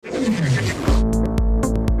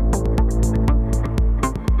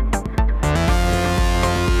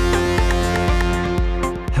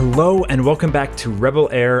Hello and welcome back to Rebel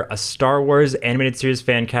Air, a Star Wars animated series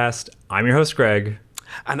fan cast. I'm your host, Greg.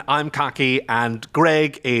 And I'm Kaki, and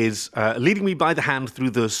Greg is leading me by the hand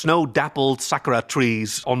through the snow-dappled sakura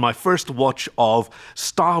trees on my first watch of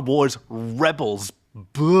Star Wars Rebels.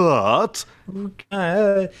 But...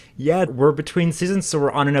 yeah, we're between seasons, so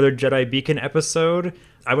we're on another Jedi Beacon episode.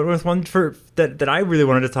 I went with one that I really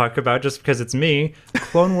wanted to talk about just because it's me.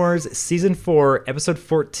 Clone Wars Season 4, Episode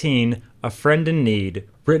 14, A Friend in Need,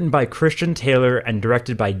 written by Christian Taylor and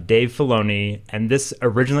directed by Dave Filoni, and this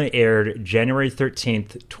originally aired January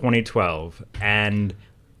 13th, 2012. And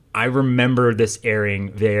I remember this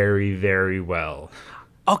airing very, very well.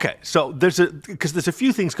 Okay, so there's a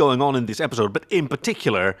few things going on in this episode, but in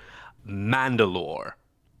particular, Mandalore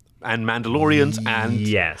and Mandalorians and...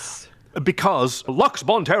 Yes. Because Lux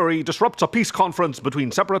Bonteri disrupts a peace conference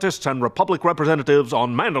between separatists and Republic representatives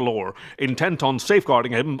on Mandalore. Intent on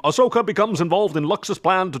safeguarding him, Ahsoka becomes involved in Lux's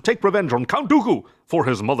plan to take revenge on Count Dooku for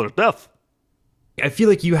his mother's death. I feel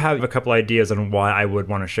like you have a couple ideas on why I would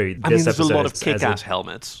want to show you this there's episode. A lot of kick-ass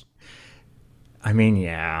helmets. I mean,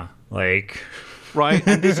 yeah, like... Right,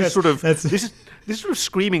 and this is sort of... This is sort of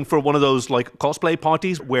screaming for one of those, like, cosplay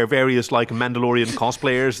parties where various, like, Mandalorian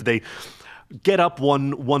cosplayers, they... get up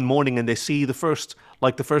one morning and they see the first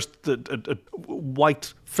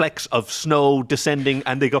white flecks of snow descending,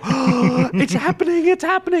 and they go, oh, it's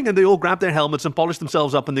happening, and they all grab their helmets and polish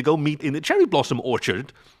themselves up, and they go meet in the cherry blossom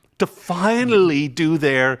orchard to finally do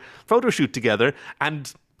their photo shoot together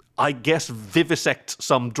and, I guess, vivisect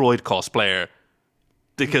some droid cosplayer.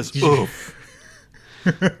 Because, oof.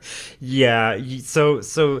 Yeah,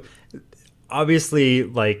 so obviously,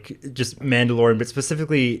 like, just Mandalorian, but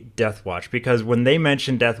specifically Death Watch, because when they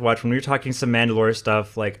mentioned Death Watch, when we were talking some Mandalorian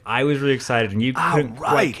stuff, like, I was really excited, and you couldn't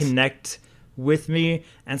quite connect with me,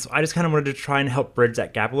 and so I just kind of wanted to try and help bridge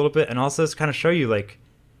that gap a little bit, and also just kind of show you, like,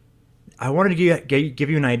 I wanted to give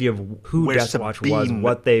you an idea of who where Death Watch was,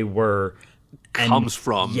 what they were. Comes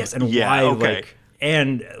from. Yes, and why, like...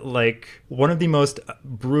 And, like, one of the most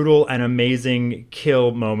brutal and amazing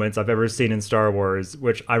kill moments I've ever seen in Star Wars,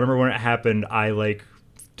 which I remember when it happened, I, like,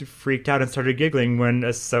 freaked out and started giggling when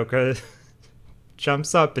Ahsoka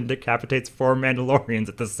jumps up and decapitates 4 Mandalorians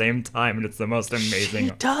at the same time, and it's the most amazing,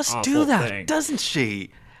 She does do that, thing. Doesn't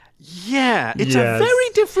she? Yeah, it's a very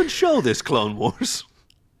different show, this Clone Wars.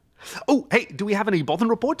 Oh, hey, do we have any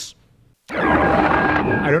Bothan reports?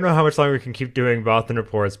 I don't know how much longer we can keep doing Bothan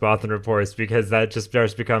reports, because that just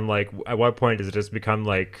become, like, at what point does it just become,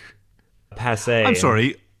 like, passé? I'm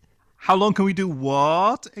sorry, how long can we do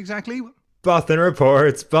what, exactly? Bothan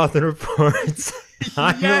reports.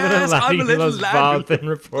 Yes, I'm a little loud. Bothan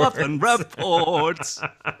reports. Bothan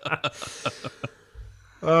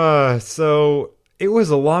reports. So, it was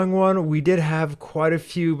a long one. We did have quite a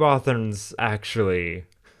few Bothans, actually.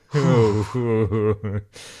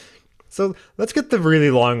 So let's get the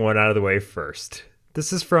really long one out of the way first.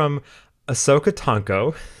 This is from Ahsoka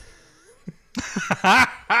Tonko.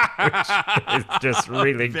 Which is just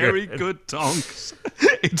really good. Very good, Tonks.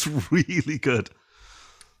 It's really good.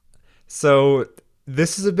 So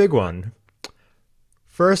this is a big one.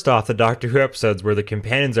 First off, the Doctor Who episodes where the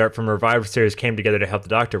companions art from a revived series came together to help the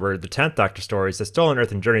Doctor were the 10th Doctor stories, The Stolen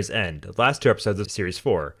Earth and Journey's End, the last 2 episodes of Series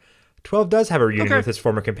 4. 12 does have a reunion with his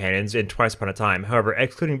former companions in Twice Upon a Time. However,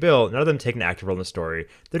 excluding Bill, none of them take an active role in the story.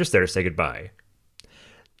 They're just there to say goodbye.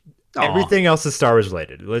 Aww. Everything else is Star Wars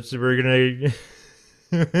related. We're gonna...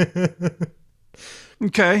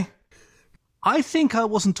 Okay. I think I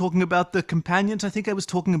wasn't talking about the companions. I think I was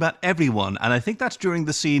talking about everyone. And I think that's during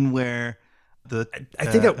the scene where the... I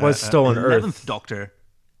think that was Stolen Earth. 11th Doctor...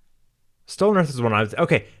 Stolen Earth is one I was...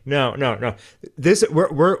 Okay, no. This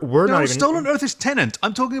we're not even... Stolen Earth is Tennant.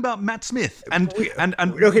 I'm talking about Matt Smith. And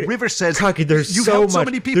River says... Kaki, there's you've so helped much. So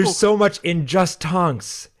many people. There's so much in Just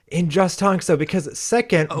Tonks. Though, because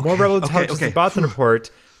second, more relevant to the Bothan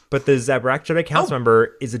report, but the Zabrak Jedi Council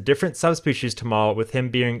member is a different subspecies to Maul, with him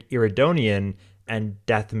being Iridonian and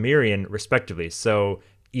Dathomirian, respectively. So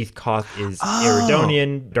Eth Koth is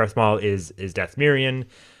Iridonian, Darth Maul is Dathomirian.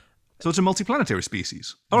 So it's a multiplanetary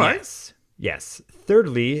species. All right. Yes.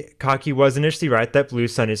 Thirdly, Kaki was initially right that Blue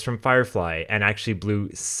Sun is from Firefly, and actually Blue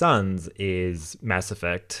Suns is Mass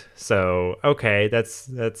Effect. So, okay, that's...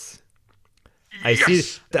 I see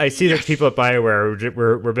that people at BioWare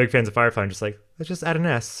were big fans of Firefly. I'm just like, let's just add an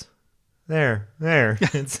S. There.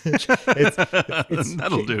 It's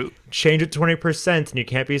That'll do. Change it 20% and you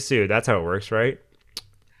can't be sued. That's how it works, right?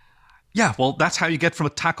 Yeah, well, that's how you get from a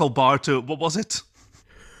taco bar to, what was it?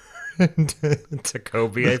 To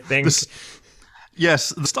Kobe, I think. Yes,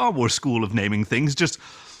 the Star Wars school of naming things. Just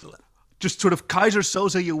just sort of Kaiser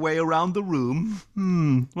Soze your way around the room.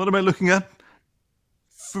 What am I looking at?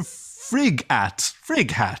 Frig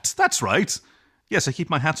hat. That's right. Yes, I keep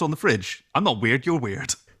my hats on the fridge. I'm not weird, you're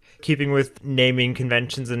weird. Keeping with naming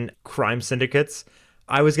conventions and crime syndicates,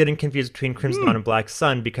 I was getting confused between Crimson Dawn and Black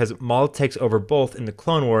Sun because Maul takes over both in the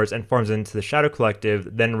Clone Wars and forms into the Shadow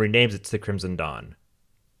Collective, then renames it to the Crimson Dawn.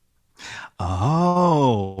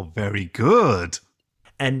 Oh, very good.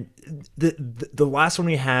 And the last one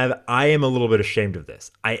we have, I am a little bit ashamed of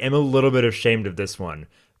this. I am a little bit ashamed of this one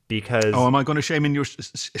because... Oh, am I going to share in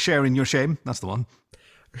your shame? That's the one.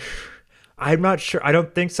 I'm not sure. I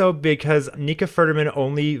don't think so because Nika Furterman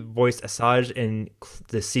only voiced Asajj in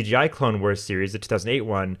the CGI Clone Wars series, the 2008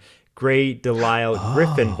 one. Grey DeLisle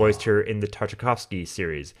Griffin voiced her in the Tartakovsky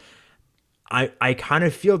series. I kind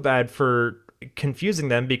of feel bad for confusing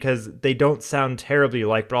them because they don't sound terribly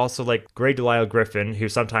alike, but also like Grey DeLisle Griffin, who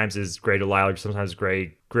sometimes is Grey DeLisle, sometimes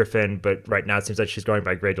Grey Griffin, but right now it seems like she's going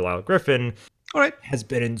by Grey DeLisle Griffin. All right. Has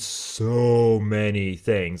been in so many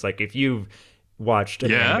things. Like if you've watched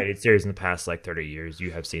an animated series in the past like 30 years,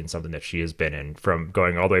 you have seen something that she has been in, from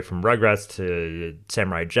going all the way from Rugrats to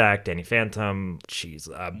Samurai Jack, Danny Phantom. She's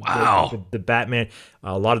wow. The Batman,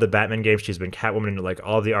 a lot of the Batman games. She's been Catwoman in like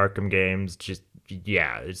all the Arkham games. Just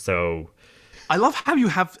so I love how you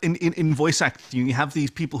have in voice acting, you have these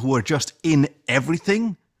people who are just in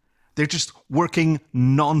everything. They're just working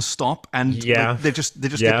non-stop, and they just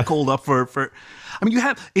get called up for. I mean,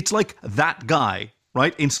 it's like that guy,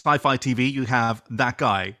 right? In sci-fi TV, you have that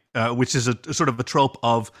guy, which is a sort of a trope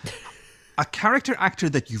of a character actor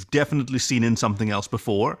that you've definitely seen in something else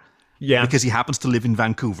before. Yeah, because he happens to live in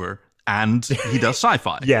Vancouver and he does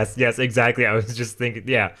sci-fi. Yes, exactly. I was just thinking,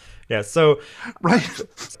 yeah. So, right,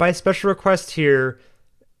 by special request here,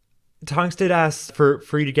 Tonks did ask for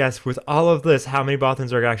you to guess, with all of this, how many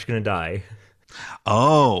Bothans are actually going to die?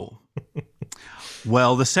 Oh.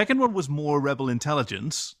 Well, the second one was more Rebel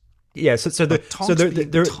Intelligence. Yeah,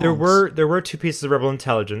 there were two pieces of Rebel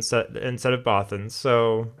Intelligence instead of Bothans,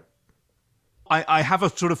 so... I have a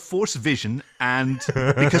sort of Force vision, and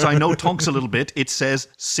because I know Tonks a little bit, it says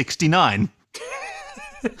 69.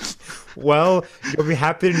 Well, you'll be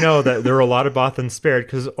happy to know that there were a lot of Bothans spared,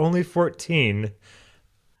 because only 14...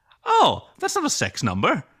 Oh, that's not a sex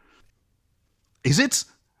number. Is it?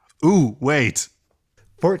 Ooh, wait.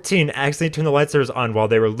 14 accidentally turned the lightsabers on while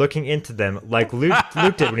they were looking into them, like Luke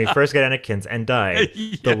did when he first got Anakin's and died.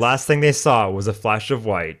 Yes. The last thing they saw was a flash of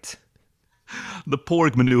white. The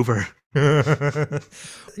Porg maneuver.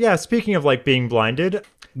 Yeah, speaking of like being blinded,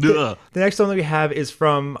 the next one that we have is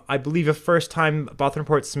from, I believe, a first-time Bothan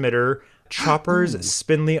Report submitter, Chopper's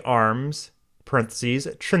Spindly Arms, parentheses,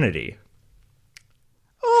 Trinity.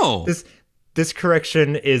 Oh. This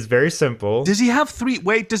correction is very simple. Does he have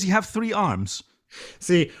three arms?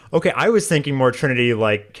 See, okay, I was thinking more Trinity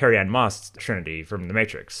like Carrie-Anne Moss Trinity from The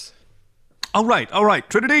Matrix. All right.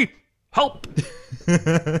 Trinity, help!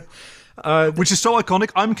 Which is so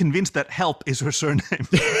iconic, I'm convinced that help is her surname.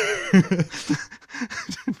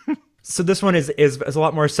 So this one is a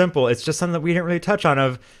lot more simple. It's just something that we didn't really touch on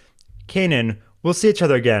of, Kanan, we'll see each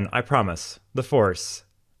other again, I promise. The Force.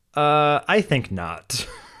 I think not.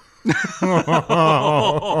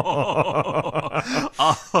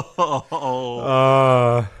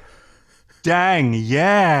 Dang,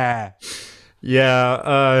 yeah.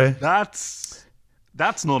 Yeah, that's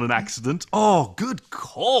not an accident. Oh, good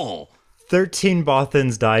call. 13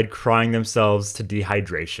 Bothans died crying themselves to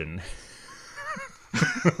dehydration.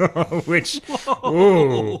 Which,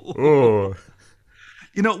 ooh.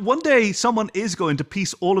 You know, one day someone is going to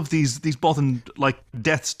piece all of these Bothan like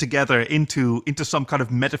deaths together into some kind of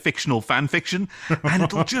metafictional fan fiction, and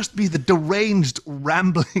it'll just be the deranged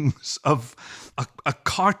ramblings of a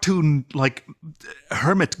cartoon like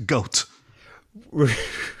hermit goat. We're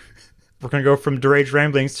gonna go from deranged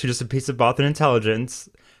ramblings to just a piece of Bothan intelligence,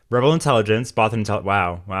 Rebel Intelligence, Bothan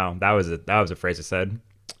Intelligence. Wow, that was a phrase I said.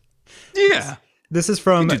 Yeah, this is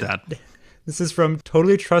from. You do that. This is from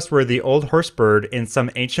Totally Trustworthy Old Horsebird in Some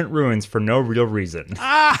Ancient Ruins for No Real Reason.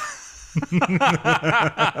 Yes,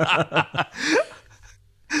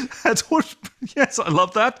 I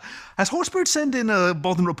love that. Has Horsebird sent in a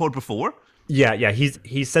Bothan report before? Yeah.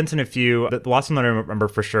 He's sent in a few. The last one that I remember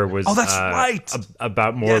for sure was that's right.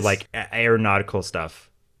 About more like aeronautical stuff.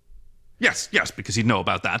 Yes, because he'd know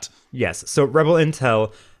about that. Yes. So Rebel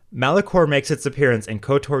Intel. Malachor makes its appearance in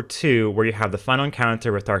KOTOR 2, where you have the final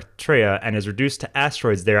encounter with Darth Traya and is reduced to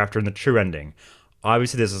asteroids thereafter in the true ending.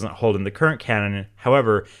 Obviously, this doesn't hold in the current canon.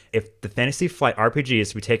 However, if the Fantasy Flight RPG is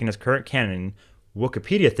to be taken as current canon,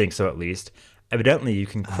 Wikipedia thinks so at least, evidently you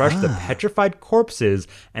can crush the petrified corpses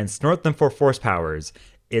and snort them for force powers.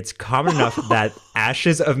 It's common enough that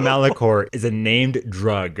Ashes of Malachor is a named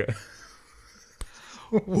drug.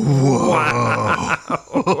 Wow.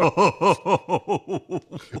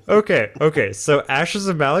 Okay. So Ashes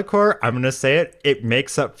of Malachor, I'm gonna say it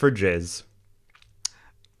makes up for jizz.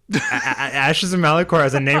 Ashes of Malachor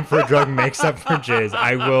as a name for a drug makes up for jizz.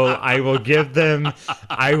 I will give them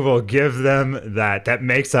that. That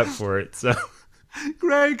makes up for it. So,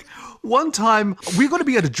 Greg, one time we're going to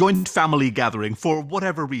be at a joint family gathering for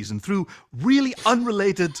whatever reason, through really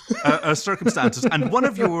unrelated circumstances, and one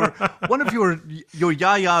of your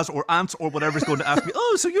yayas or aunts or whatever is going to ask me,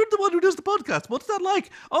 "Oh, so you're the one who does the podcast? What's that like?"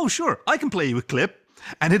 "Oh, sure, I can play you a clip,"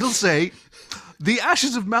 and it'll say, "The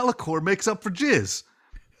Ashes of Malachor makes up for jizz."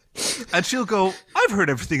 And she'll go, "I've heard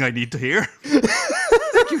everything I need to hear."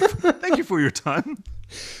 Thank you for your time.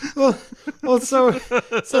 Well, so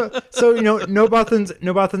no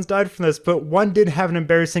Bothans died from this, but one did have an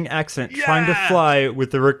embarrassing accident trying to fly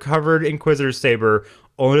with the recovered Inquisitor saber,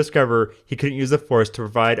 only to discover he couldn't use the Force to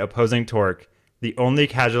provide opposing torque. The only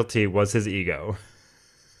casualty was his ego.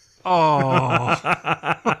 Oh.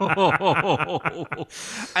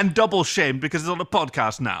 And double shamed because it's on a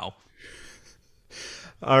podcast now.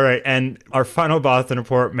 All right, and our final Bothan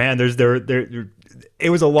report, man, it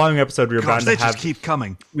was a long episode. We were bound to have. Just keep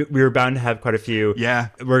coming. We were bound to have quite a few. Yeah.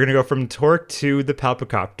 We're going to go from Torque to the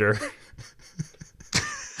Palpicopter.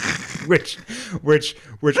 which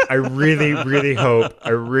I really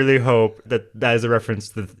hope that is a reference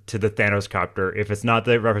to the Thanos copter. If it's not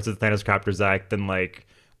the reference to the Thanos copter, Zach, then like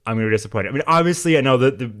I'm going to be disappointed. I mean, obviously I know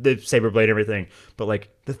the saber blade and everything, but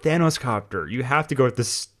like the Thanos copter, you have to go with the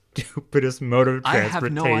stupidest mode of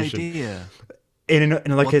transportation. I have no idea. In an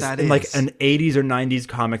 80s or 90s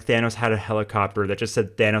comic, Thanos had a helicopter that just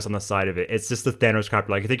said Thanos on the side of it. It's just the Thanos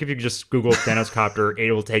copter. Like, I think if you just Google Thanos copter,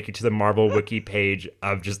 it will take you to the Marvel wiki page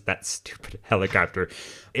of just that stupid helicopter.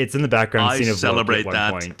 It's in the background scene of Loki at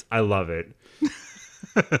one point. I love it.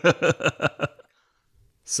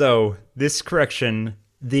 So, this correction,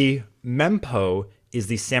 the Mempo is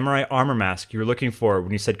the samurai armor mask you were looking for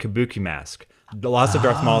when you said Kabuki mask. The Lost of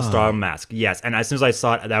Darth Maul style mask, yes. And as soon as I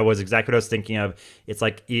saw it, that was exactly what I was thinking of. It's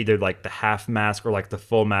like either like the half mask or like the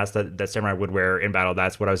full mask that samurai would wear in battle.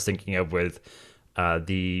 That's what I was thinking of with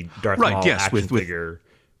the Darth Maul action figure.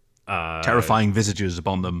 Terrifying visages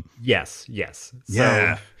upon them. Yes.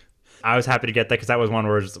 So I was happy to get that because that was one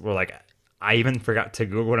where we're like, I even forgot to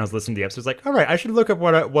Google when I was listening to the episode. It's like, all right, I should look up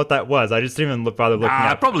what that was. I just didn't even bother looking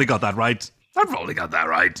up. I probably got that right.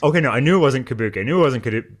 Okay, no, I knew it wasn't Kabuki. I knew it wasn't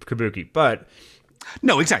Kabuki, but...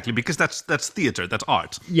 No, exactly, because that's theater, that's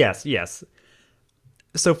art. Yes.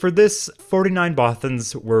 So for this, 49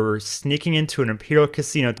 Bothans were sneaking into an Imperial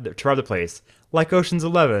casino to rob the place, like Ocean's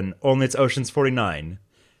 11, only it's Ocean's 49.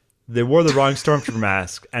 They wore the wrong Stormtrooper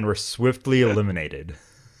mask and were swiftly eliminated.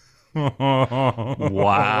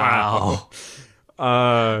 Wow.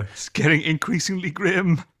 It's getting increasingly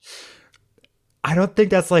grim. I don't think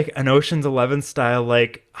that's like an Ocean's 11 style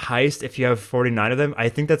like heist if you have 49 of them. I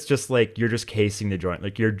think that's just like you're just casing the joint.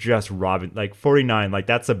 Like you're just robbing like 49, like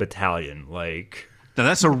that's a battalion. Like now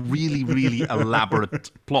that's a really, really elaborate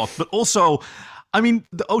plot. But also, I mean,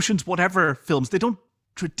 the Ocean's whatever films, they don't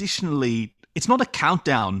traditionally, it's not a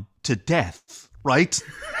countdown to death, right?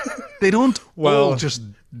 They don't all just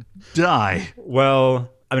die. Well,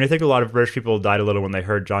 I mean, I think a lot of British people died a little when they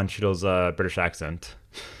heard John Cheadle's British accent.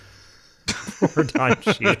 Or Don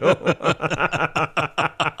Cheadle.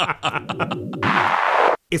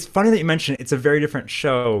 It's funny that you mentioned it's a very different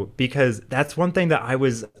show because that's one thing that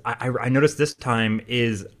I noticed this time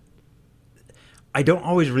is I don't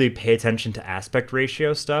always really pay attention to aspect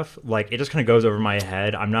ratio stuff. Like it just kind of goes over my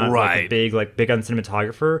head. I'm not like big on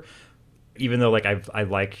cinematographer, even though like I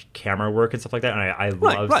like camera work and stuff like that, and I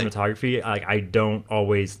love cinematography. Like I don't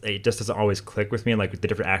always, it just doesn't always click with me, and like the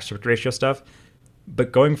different aspect ratio stuff.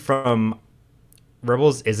 But going from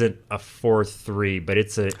Rebels isn't a 4:3, but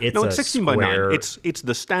it's 16 by 9. It's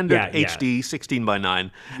the standard HD 16 by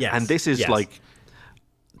 9, and this is like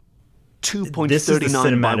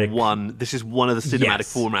 2.39 by 1. This is one of the cinematic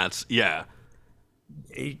formats. Yeah,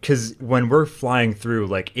 because when we're flying through,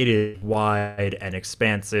 like it is wide and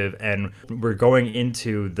expansive, and we're going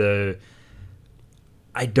into the.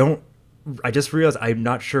 I just realized I'm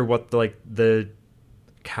not sure what the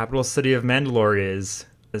capital city of Mandalore is.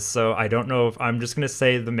 So I don't know if I'm just going to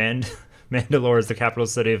say the Mandalore is the capital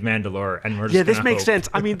city of Mandalore. And we're just this makes sense.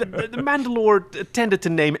 I mean, the Mandalore tended to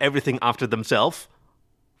name everything after themselves,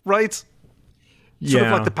 right? Sort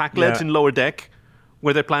of like the Pakleds in Lower Deck,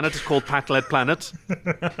 where their planet is called Pakled Planet,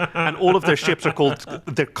 and all of their ships are called,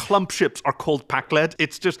 their clump ships are called Pakled.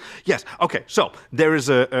 It's just, yes, okay, so there is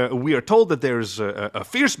we are told that there is a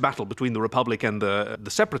fierce battle between the Republic and the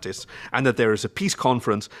Separatists, and that there is a peace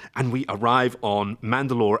conference, and we arrive on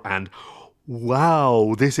Mandalore, and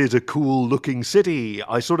wow, this is a cool looking city.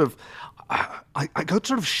 I got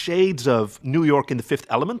sort of shades of New York in The Fifth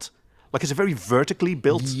Element. Like, it's a very vertically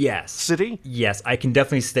built city. Yes, I can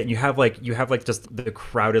definitely see that. You have like just the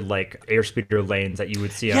crowded like airspeeder lanes that you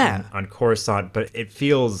would see on Coruscant, but it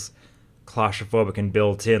feels claustrophobic and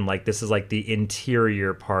built in. Like this is like the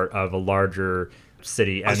interior part of a larger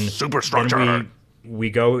city, and superstructure. We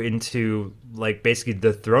go into like basically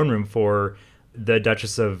the throne room for the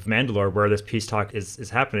Duchess of Mandalore, where this peace talk is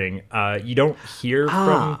happening. You don't hear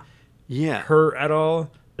from her at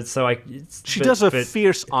all. So she does a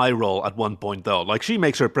fierce eye roll at one point, though. Like, she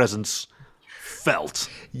makes her presence felt.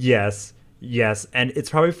 Yes, and it's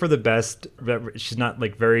probably for the best that she's not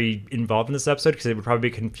like very involved in this episode, because it would probably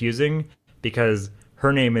be confusing because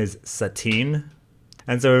her name is Satine,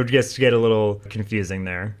 and so it gets to get a little confusing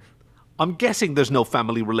there. I'm guessing there's no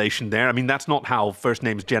family relation there. I mean, that's not how first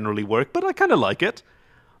names generally work, but I kind of like it.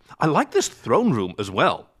 I like this throne room as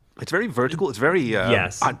well. It's very vertical. It's very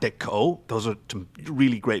Art Deco. Those are some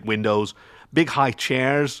really great windows. Big high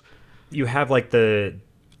chairs. You have like I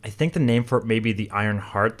think the name for it may be the Iron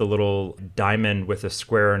Heart, the little diamond with a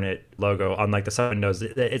square in it logo on like the side windows.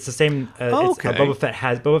 It's the same. Okay. Boba Fett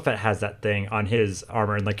has that thing on his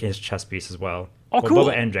armor and like his chest piece as well. Oh, cool.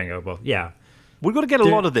 Boba and Jango both. Yeah. We're going to get a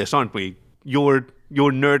lot of this, aren't we? Your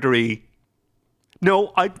nerdery.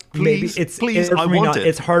 No, I want it.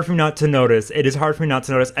 It's hard for me not to notice. It is hard for me not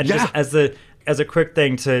to notice. And just as a quick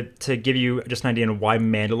thing to give you just an idea on why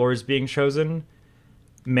Mandalore is being chosen.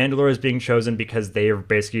 Mandalore is being chosen because they are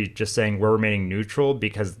basically just saying we're remaining neutral,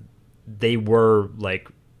 because they were like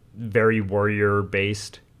very warrior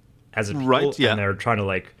based as a people, and they're trying to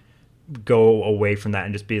like go away from that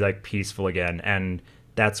and just be like peaceful again. And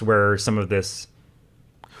that's where some of this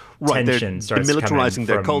tension starts demilitarizing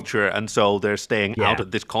their culture, and so they're staying out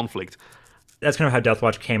of this conflict. That's kind of how Death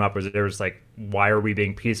Watch came up, was there was like, why are we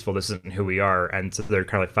being peaceful? This isn't who we are. And so they're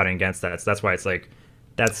kind of like fighting against that. So that's why it's like,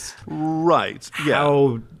 that's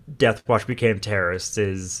how Death Watch became terrorists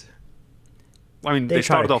is... I mean, they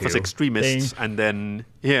started off as extremists and then...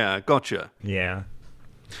 Yeah, gotcha. Yeah.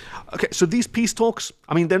 Okay, so these peace talks,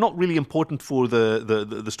 I mean, they're not really important for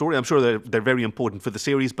the story. I'm sure they're very important for the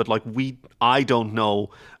series, but like I don't know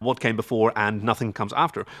what came before and nothing comes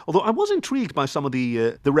after. Although I was intrigued by some of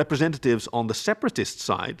the representatives on the separatist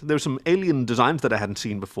side. There's some alien designs that I hadn't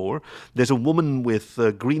seen before. There's a woman with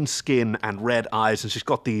green skin and red eyes, and she's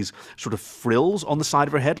got these sort of frills on the side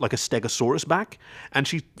of her head, like a stegosaurus back. And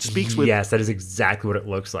she speaks with... Yes, that is exactly what it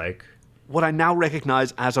looks like. What I now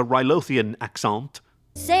recognize as a Rylothian accent.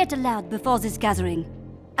 Say it aloud before this gathering,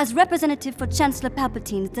 as representative for Chancellor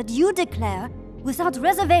Palpatine, that you declare, without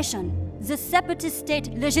reservation, the separatist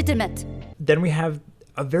state legitimate. Then we have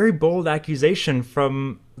a very bold accusation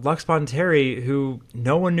from Lux Bonteri, who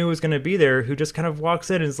no one knew was going to be there, who just kind of walks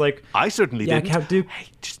in and is like... I certainly didn't. Count Dooku. Hey,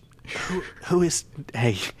 just, who is...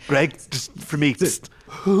 Hey, Greg, just for me,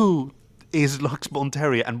 who is Lux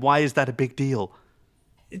Bonteri, and why is that a big deal?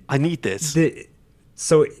 I need this.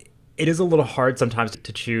 So... It is a little hard sometimes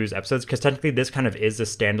to choose episodes, because technically this kind of is a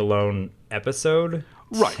standalone episode.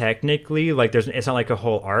 Right. Technically, like it's not like a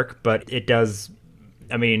whole arc, but it does.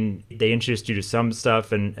 I mean, they introduced you to some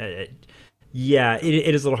stuff, and it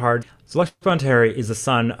is a little hard. So Lux Bonteri is the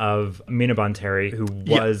son of Mina Bonteri, who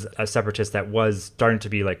was a separatist that was starting to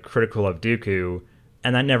be like critical of Dooku,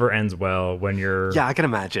 and that never ends well when you're I can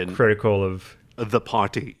imagine critical of the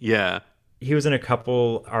party. Yeah. He was in a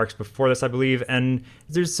couple arcs before this, I believe, and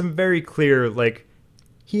there's some very clear, like,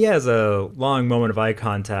 he has a long moment of eye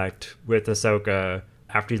contact with Ahsoka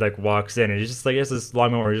after he, like, walks in, and he's just, like, he has this long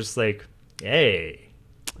moment where he's just like, hey,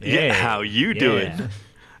 how you doing?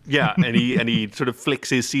 Yeah, and he sort of flicks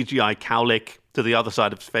his CGI cowlick to the other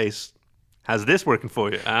side of his face. How's this working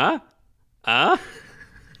for you, huh?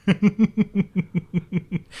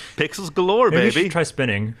 Pixels galore, Maybe baby. You should try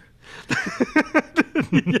spinning.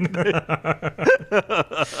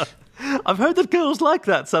 I've heard that girls like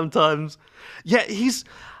that sometimes. Yeah, he's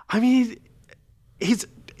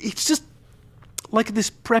just like this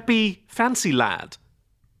preppy fancy lad,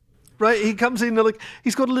 right? He comes in like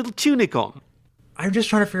he's got a little tunic on. I'm just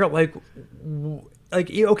trying to figure out like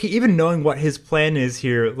okay, even knowing what his plan is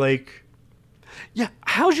here, like. Yeah,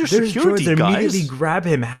 how's your security, guys? Immediately grab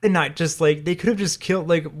him, and not just like they could have just killed.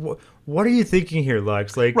 Like, what are you thinking here,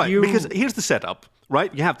 Lux? Like, right? Because here's the setup,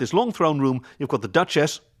 right? You have this long throne room. You've got the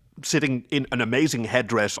Duchess, sitting in an amazing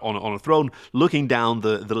headdress on a throne, looking down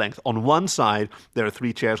the length. On one side, there are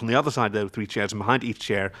 3 chairs. On the other side, there are 3 chairs. And behind each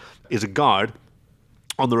chair is a guard.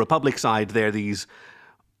 On the Republic side, there are these...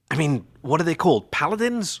 I mean, what are they called?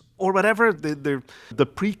 Paladins or whatever? They're the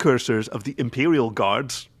precursors of the Imperial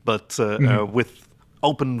Guards, but with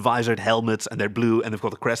open visored helmets, and they're blue, and they've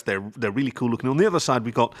got the crest. They're really cool looking. On the other side,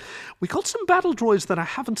 we got some battle droids that I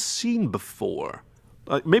haven't seen before.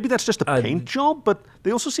 Maybe that's just a paint job, but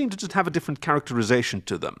they also seem to just have a different characterization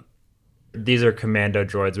to them. These are commando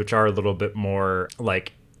droids, which are a little bit more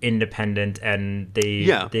like independent, and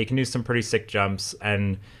they can do some pretty sick jumps,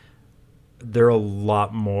 and they're a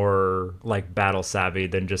lot more like battle savvy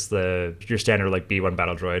than just your standard like B1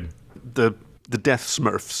 battle droid. The Death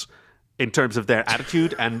Smurfs, in terms of their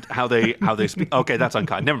attitude and how they speak. Okay, that's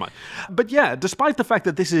unkind. Never mind. But yeah, despite the fact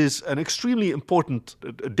that this is an extremely important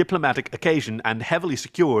diplomatic occasion and heavily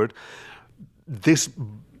secured, this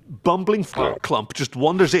bumbling clump just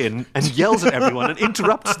wanders in and yells at everyone and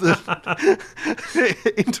interrupts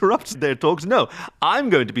their talks. No, I'm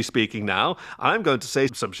going to be speaking now. I'm going to say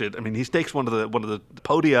some shit. I mean, he takes one of the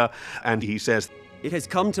podia and he says, "It has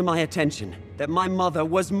come to my attention that my mother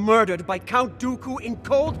was murdered by Count Dooku in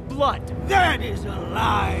cold blood." That is a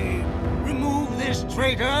lie! Remove this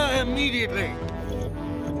traitor immediately!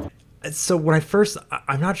 So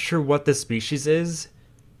I'm not sure what this species is.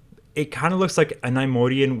 It kind of looks like a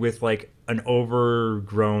Neimoidian with like an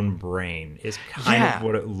overgrown brain is kind of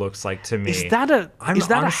what it looks like to me. Is that a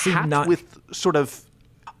hat with sort of...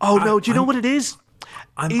 Oh, no, do you know what it is?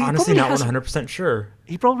 I'm honestly not 100% sure.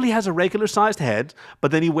 He probably has a regular-sized head,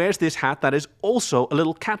 but then he wears this hat that is also a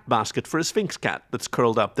little cat basket for a Sphinx cat that's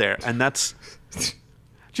curled up there. And that's... Do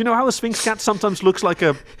you know how a Sphinx cat sometimes looks like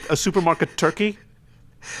a supermarket turkey?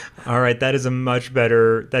 All right, that is much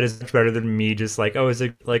better than me just like, oh, is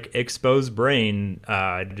it like exposed brain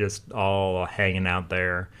just all hanging out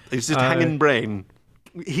there. It's just hanging brain.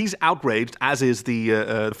 He's outraged, as is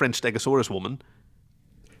the French Stegosaurus woman.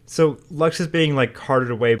 So Lux is being like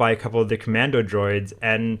carted away by a couple of the commando droids,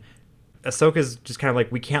 and Ahsoka's just kind of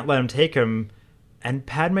like, we can't let him take him. And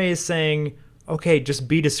Padme is saying, okay, just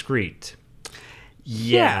be discreet.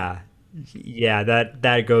 Yeah,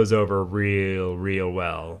 that goes over real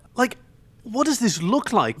well. Like, what does this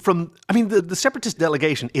look like? The Separatist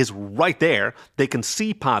delegation is right there. They can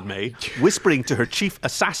see Padme whispering to her chief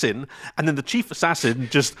assassin, and then the chief assassin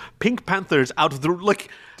just Pink Panthers out of the... Like,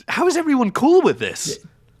 how is everyone cool with this?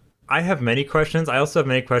 I have many questions. I also have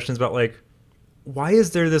many questions about, like, why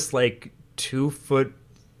is there this, like, 2-foot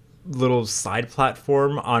little side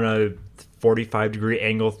platform on a 45-degree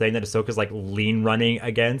angle thing that Ahsoka's, like, lean running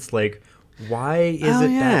against? Like, why is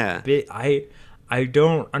that big? I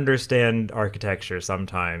don't understand architecture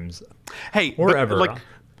sometimes. Hey, or ever. Like,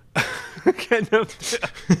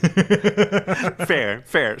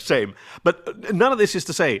 fair, same. But none of this is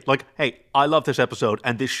to say, like, hey, I love this episode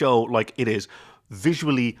and this show, like, it is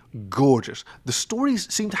visually gorgeous. The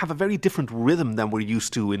stories seem to have a very different rhythm than we're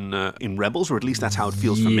used to in Rebels, or at least that's how it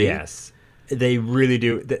feels for me. Yes, they really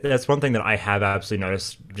do. That's one thing that I have absolutely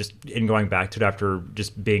noticed just in going back to it after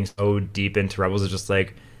just being so deep into Rebels, is just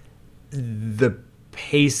like the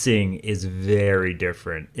pacing is very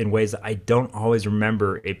different in ways that I don't always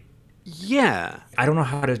remember it. Yeah. I don't know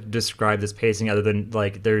how to describe this pacing other than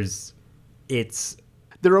like there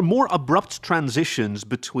are more abrupt transitions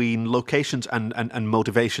between locations and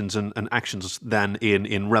motivations and actions than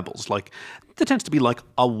in Rebels. Like, there tends to be like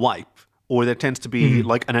a wipe, or there tends to be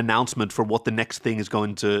like an announcement for what the next thing is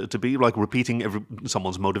going to be, like repeating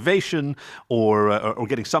someone's motivation or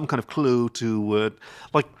getting some kind of clue to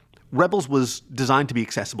like. Rebels was designed to be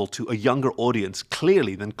accessible to a younger audience,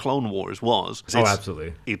 clearly, than Clone Wars was.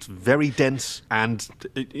 Absolutely. It's very dense, and,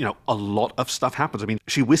 a lot of stuff happens. I mean,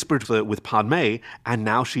 she whispered with Padme, and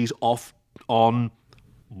now she's off on,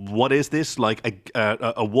 what is this? Like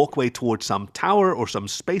a walkway towards some tower or some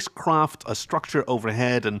spacecraft, a structure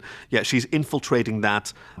overhead, and she's infiltrating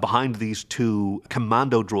that behind these 2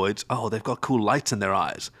 commando droids. Oh, they've got cool lights in their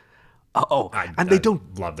eyes. They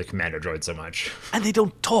don't love the commando droid so much. And they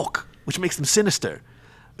don't talk, which makes them sinister.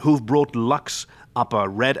 Who've brought Lux up a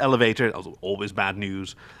red elevator, always bad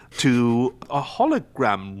news, to a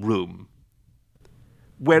hologram room,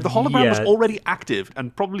 where the hologram was already active,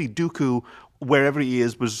 and probably Dooku, wherever he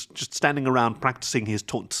is, was just standing around practicing his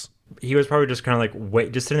taunts. He was probably just kind of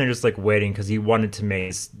like just sitting there, just like waiting, because he wanted to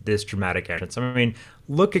make this dramatic entrance. I mean,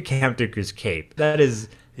 look at Count Dooku's cape. That is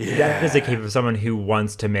a cape of someone who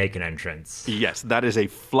wants to make an entrance. Yes, that is a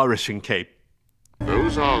flourishing cape.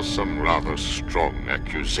 Those are some rather strong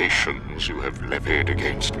accusations you have levied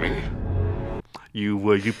against me.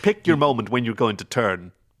 You pick your moment when you're going to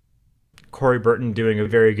turn. Corey Burton doing a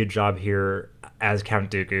very good job here as Count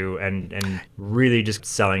Dooku and really just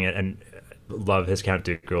selling it, and love his Count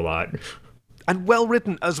Dooku a lot. And well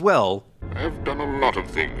written as well. I've done a lot of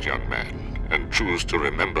things, young man, and choose to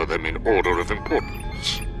remember them in order of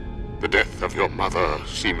importance. The death of your mother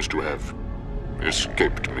seems to have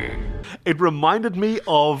escaped me. It reminded me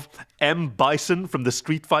of M. Bison from the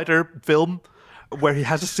Street Fighter film, where he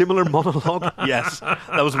has a similar monologue. Yes,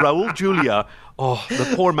 that was Raul Julia. Oh,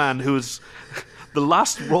 the poor man who's the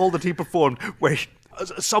last role that he performed, where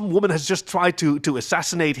some woman has just tried to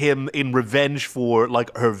assassinate him in revenge for,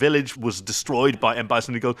 like, her village was destroyed by M.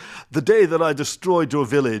 Bison. He goes, "The day that I destroyed your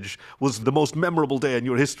village was the most memorable day in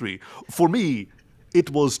your history. For me, it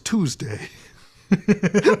was Tuesday."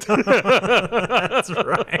 That's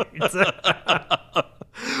right.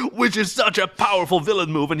 Which is such a powerful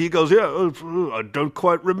villain move. And he goes, "Yeah, I don't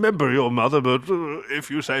quite remember your mother, but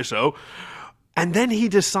if you say so." And then he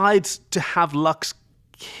decides to have Lux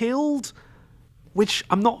killed, which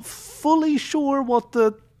I'm not fully sure what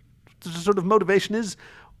the sort of motivation is,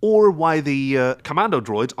 or why the commando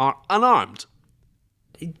droids are unarmed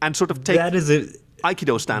and sort of take that is a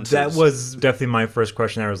Aikido stances. That was definitely my first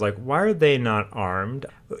question. I was like, why are they not armed?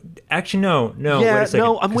 Actually, no. Yeah, wait a second.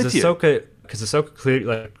 no, I'm with you. Because Ahsoka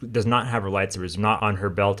clearly does not have her lightsabers, not on her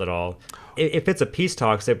belt at all. If it's a peace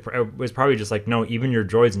talks, it was probably just like, no, even your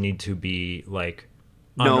droids need to be like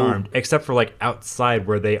unarmed, except for like outside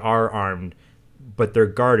where they are armed, but they're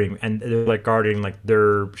guarding, and they're like guarding like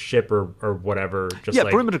their ship or whatever. Just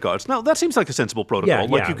like perimeter guards. Now that seems like a sensible protocol.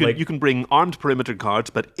 You can bring armed perimeter guards,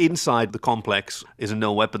 but inside the complex is a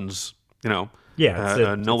no weapons. No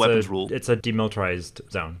weapons rule. It's a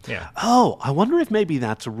demilitarized zone. Yeah. Oh, I wonder if maybe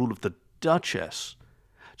that's a rule of the Duchess.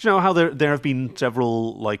 Do you know how there have been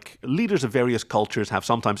several, like, leaders of various cultures have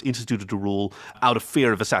sometimes instituted a rule out of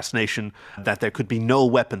fear of assassination that there could be no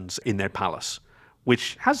weapons in their palace,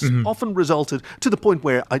 which has often resulted to the point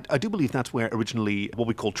where I do believe that's where originally what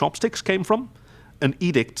we call chopsticks came from. An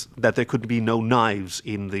edict that there could be no knives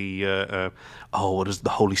in the what is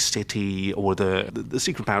the Holy City or the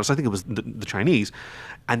Secret Palace? I think it was the Chinese,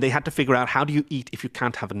 and they had to figure out, how do you eat if you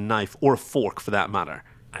can't have a knife or a fork for that matter?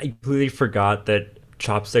 I completely forgot that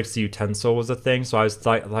chopsticks, the utensil, was a thing. So I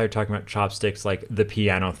thought you were talking about chopsticks like the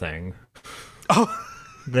piano thing. Oh.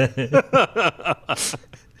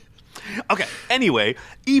 Okay. Anyway,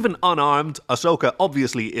 even unarmed, Ahsoka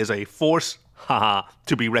obviously is a force.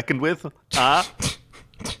 To be reckoned with. That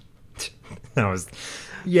was,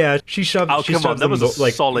 yeah. She shoved. Oh, she come on, that was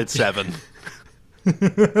a solid 7.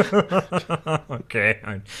 Okay,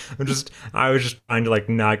 I was just trying to like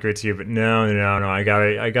not give it to you, but no, I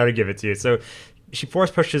gotta give it to you. So she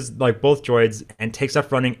force pushes like both droids and takes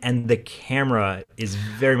off running, and the camera is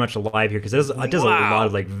very much alive here because it does a lot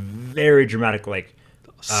of like very dramatic like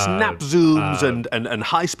snap zooms and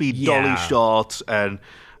high speed dolly shots. And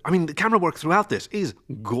I mean, the camera work throughout this is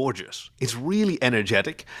gorgeous. It's really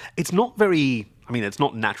energetic. It's not very, it's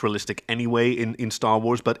not naturalistic anyway in Star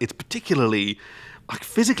Wars, but it's particularly like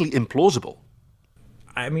physically implausible.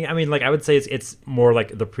 I mean, like I would say it's more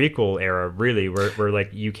like the prequel era, really, where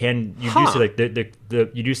like you do see like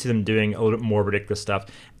you do see them doing a little bit more ridiculous stuff,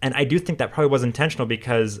 and I do think that probably was intentional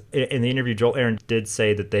because in the interview, Joel Aaron did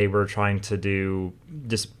say that they were trying to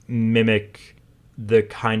just mimic the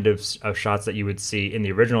kind of shots that you would see in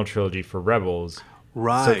the original trilogy for Rebels.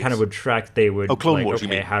 Right. So it kind of would track, they would... Clone Wars, you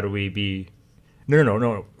mean? How do we be...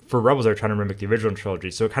 No. For Rebels, they're trying to mimic the original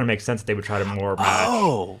trilogy, so it kind of makes sense that they would try to more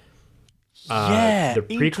match... the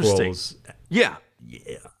prequels. Yeah.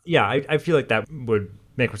 Yeah, I feel like that would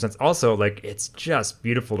make more sense. Also, like, it's just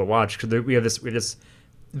beautiful to watch, because we have this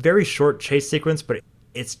very short chase sequence, but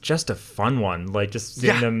it's just a fun one. Like, just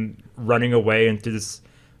seeing them running away and through this...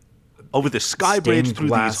 over the sky bridge, through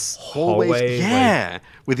these hallways,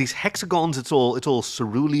 with these hexagons. It's all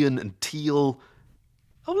cerulean and teal.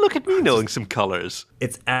 Oh, look at me knowing some colors.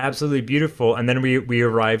 It's absolutely beautiful. And then we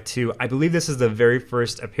arrive to, I believe this is the very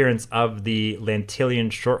first appearance of the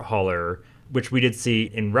Lantillian short hauler, which we did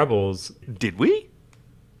see in Rebels. Did we?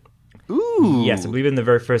 Ooh. Yes, I believe in the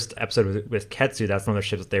very first episode with Ketsu, that's one of the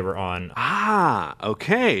ships that they were on. Ah,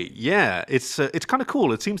 okay, yeah. It's kind of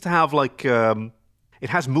cool. It seems to have like. It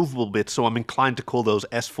has movable bits, so I'm inclined to call those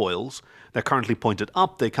S-foils. They're currently pointed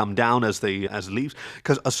up. They come down as it leaves.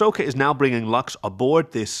 Because Ahsoka is now bringing Lux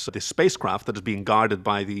aboard this spacecraft that is being guarded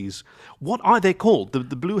by these... What are they called?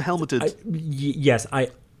 The blue helmeted... Yes,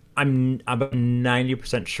 I'm about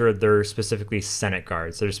 90% sure they're specifically Senate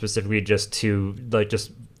guards. They're specifically just to, like,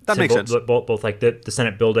 just... That makes sense. Both like the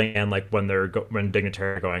Senate building and like when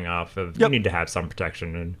dignitaries are going off. You need to have some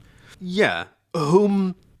protection. And yeah.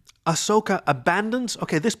 Whom... Ahsoka abandons?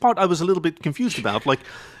 Okay, this part I was a little bit confused about. Like,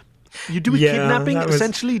 you do a kidnapping,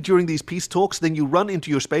 essentially, during these peace talks, then you run into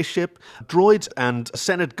your spaceship, droids and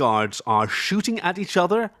Senate guards are shooting at each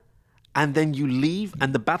other, and then you leave,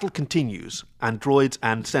 and the battle continues, and droids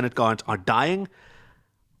and Senate guards are dying.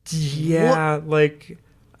 Yeah, like,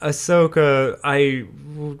 Ahsoka,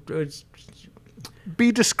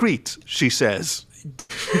 Be discreet, she says.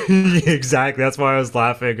 Exactly, that's why I was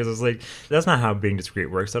laughing, because I was like, that's not how being discreet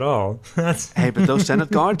works at all. Hey, but those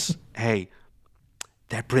Senate guards, hey,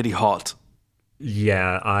 they're pretty hot.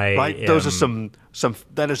 Yeah, Those are some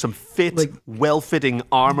that is some fit, like, well-fitting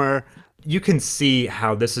armor. You can see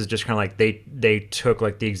how this is just kind of like they took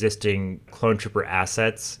like the existing clone trooper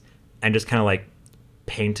assets and just kind of like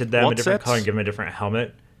painted them a different color and give them a different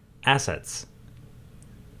helmet. Assets.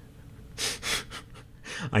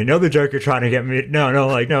 I know the joke you're trying to get me. No,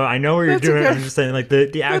 I know what you're doing. Okay. I'm just saying, like,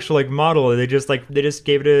 the actual like model, they just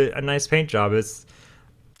gave it a nice paint job. It's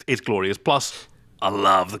glorious. Plus, I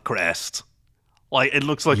love the crest. Like, it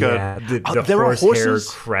looks like the there are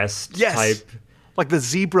horses, hair crest type. Like the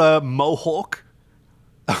zebra mohawk.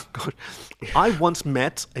 Oh, God. I once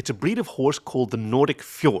met, it's a breed of horse called the Nordic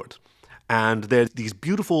Fjord. And they're these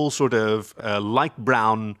beautiful sort of light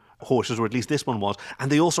brown horses, or at least this one was,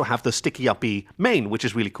 and they also have the sticky-uppy mane, which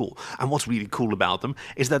is really cool. And what's really cool about them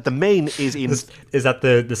is that the mane is in... Is that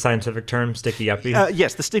the scientific term, sticky-uppy?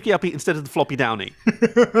 Yes, the sticky-uppy instead of the floppy downy.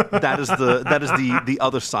 that is the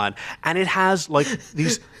other side. And it has, like,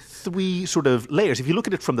 these 3 sort of layers. If you look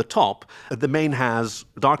at it from the top, the mane has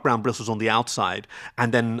dark brown bristles on the outside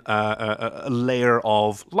and then a layer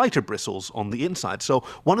of lighter bristles on the inside. So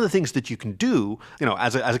one of the things that you can do,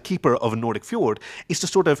 as a keeper of a Nordic fjord, is to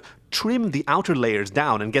sort of trim the outer layers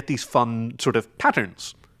down and get these fun sort of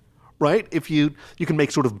patterns. Right? If you can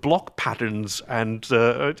make sort of block patterns and,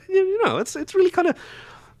 it's really kind of...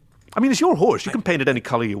 I mean, it's your horse. You can paint it any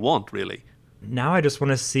color you want, really. Now I just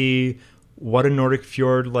want to see what a Nordic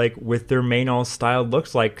Fjord, like, with their mane all styled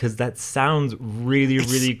looks like, because that sounds really,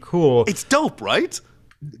 really cool. It's dope, right?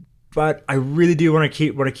 But I really do want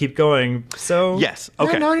to keep going. So yes,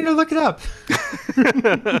 okay. Now I need to look it up.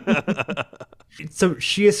 So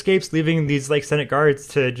she escapes, leaving these like Senate guards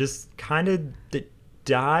to just kind of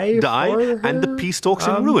die for her? And the peace talks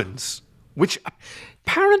in ruins, which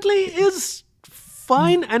apparently is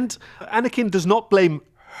fine, and Anakin does not blame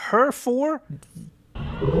her for.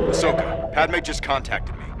 Ahsoka, Padme just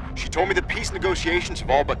contacted me. She told me the peace negotiations have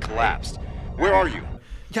all but collapsed. Where are you?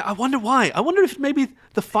 Yeah, I wonder why. I wonder if maybe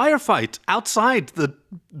the firefight outside the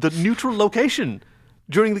neutral location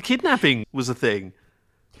during the kidnapping was a thing.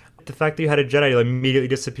 The fact that you had a Jedi immediately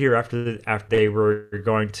disappear after they were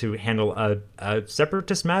going to handle a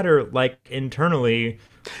separatist matter, like, internally.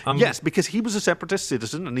 Yes, because he was a separatist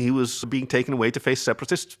citizen and he was being taken away to face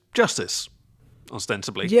separatist justice,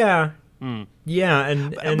 ostensibly. Yeah. Yeah,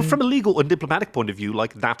 and from a legal and diplomatic point of view,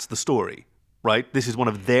 like, that's the story, right? This is one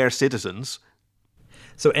of their citizens.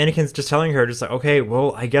 So Anakin's just telling her, just like, okay,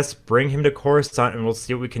 well, I guess bring him to Coruscant and we'll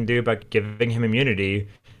see what we can do about giving him immunity.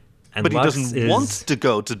 And but he doesn't want to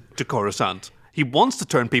go to Coruscant. He wants to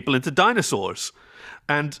turn people into dinosaurs.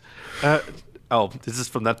 And, this is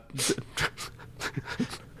from that...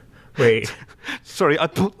 Wait. Sorry, I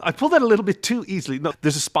pulled that a little bit too easily. No,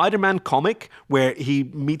 there's a Spider-Man comic where he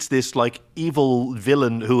meets this, like, evil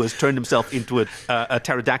villain who has turned himself into a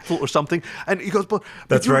pterodactyl or something, and he goes, but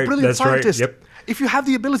you're a brilliant scientist. Right. Yep. If you have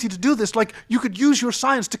the ability to do this, like, you could use your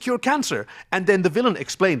science to cure cancer. And then the villain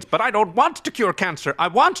explains, but I don't want to cure cancer. I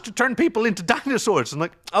want to turn people into dinosaurs. And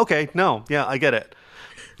like, okay, no, yeah, I get it.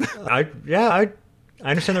 I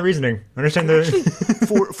understand the reasoning. I understand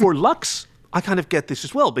the... For Lux, I kind of get this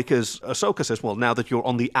as well, because Ahsoka says, well, now that you're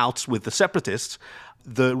on the outs with the separatists,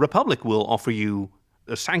 the Republic will offer you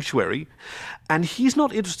a sanctuary, and he's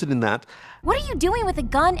not interested in that. What are you doing with a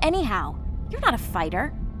gun anyhow? You're not a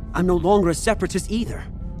fighter. I'm no longer a separatist either.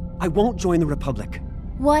 I won't join the Republic.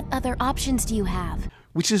 What other options do you have?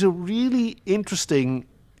 Which is a really interesting,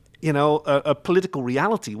 a political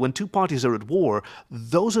reality. When two parties are at war,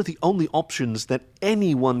 those are the only options that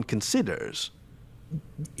anyone considers.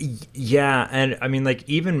 Yeah, and I mean, like,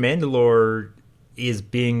 even Mandalore is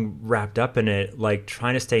being wrapped up in it, like,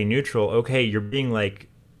 trying to stay neutral. Okay, you're being like,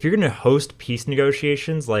 if you're going to host peace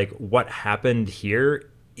negotiations, like, what happened here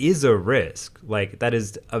is a risk. Like, that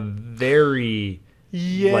is a very...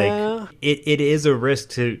 Yeah. Like, it is a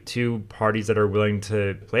risk to parties that are willing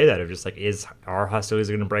to play that. Of just, like, is our hostilities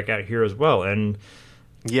going to break out here as well? And...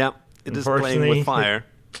 Yeah, it is playing with fire.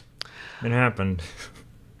 It happened.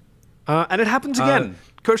 And it happens again.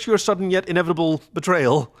 Curse your sudden yet inevitable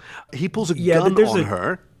betrayal. He pulls a gun on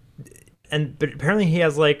her. But apparently he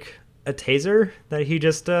has, like, a taser that he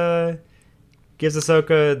just gives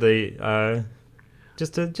Ahsoka the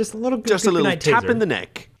just a little tap taser. in the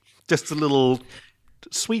neck, just a little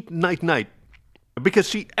sweet night, because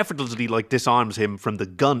she effortlessly disarms him from the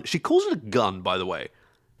gun. She calls it a gun, by the way.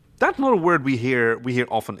 That's not a word we hear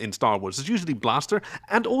often in Star Wars. It's usually blaster,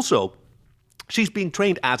 and also she's being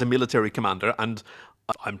trained as a military commander, and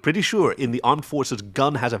I'm pretty sure in the armed forces,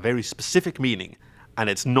 gun has a very specific meaning, and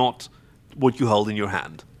it's not what you hold in your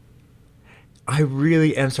hand. I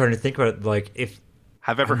really am starting to think about it.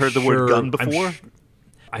 Have you ever heard the word gun before?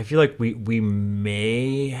 I feel like we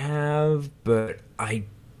may have, but I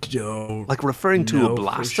don't. Referring to a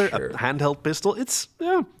blaster, a handheld pistol. It's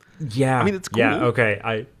yeah. I mean, it's cool. Yeah.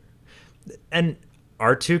 Okay. And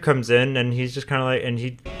R2 comes in, and he's just kind of and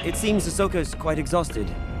he. It seems Ahsoka's quite exhausted.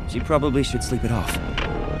 She probably should sleep it off.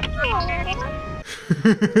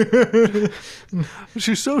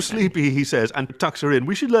 She's so sleepy, he says, and tucks her in.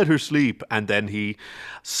 We should let her sleep. And then he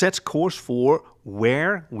sets course for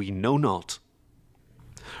where we know not.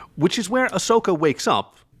 Which is where Ahsoka wakes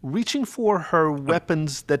up, reaching for her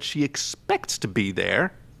weapons that she expects to be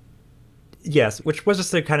there. Yes, which was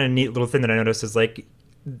just a kind of neat little thing that I noticed is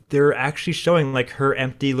they're actually showing her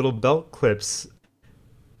empty little belt clips.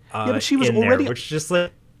 But she was already there, which just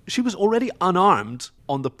she was already unarmed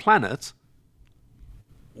on the planet.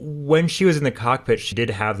 When she was in the cockpit, she did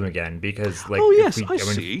have them again because oh yes, I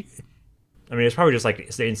see. I mean, it's probably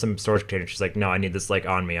just in some storage container. She's like, no, I need this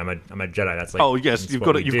on me. I'm a Jedi. That's oh yes, you've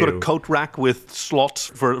got a coat rack with slots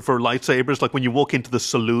for lightsabers. Like when you walk into the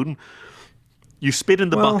saloon, you spit in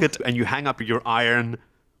the bucket and you hang up your iron.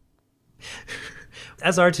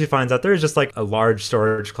 As R2 finds out, there is just a large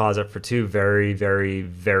storage closet for two very, very,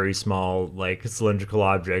 very small cylindrical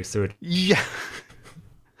objects. Yeah.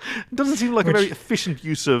 It doesn't seem like a very efficient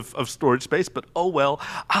use of storage space, but oh well.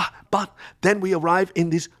 But then we arrive in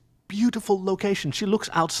this beautiful location. She looks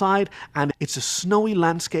outside and it's a snowy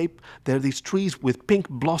landscape. There are these trees with pink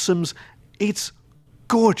blossoms. It's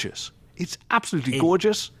gorgeous. It's absolutely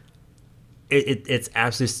gorgeous. It's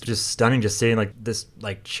absolutely just stunning just seeing this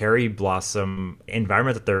cherry blossom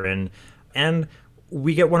environment that they're in. And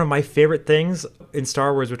we get one of my favorite things in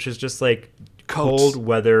Star Wars, which is just cold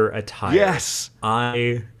weather attire. Yes.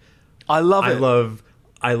 I love it.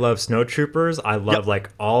 I love snowtroopers. I love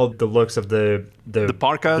all the looks of the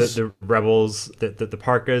parkas, the rebels, the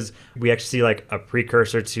parkas. We actually see a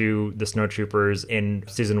precursor to the snowtroopers in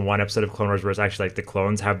season 1 episode of Clone Wars, where it's actually the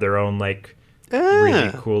clones have their own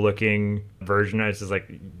really cool looking version. It's just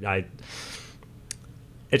it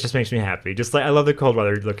just makes me happy. Just I love the cold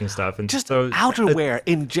weather looking stuff, and just outerwear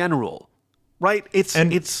in general. Right, it's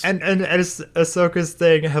Ahsoka's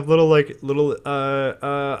thing have little I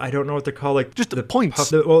don't know what they're called just the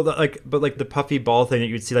points. The puffy ball thing that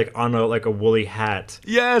you'd see on a woolly hat.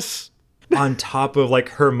 Yes, on top of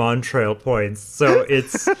her Montrail points. So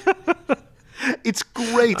it's it's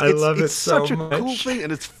great. I love it it's so such much. A cool thing,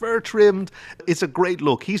 and it's fur trimmed. It's a great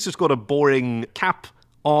look. He's just got a boring cap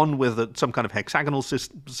on with some kind of hexagonal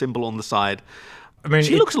symbol on the side. I mean,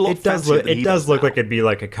 she looks a lot fancier than he does look now. like it'd be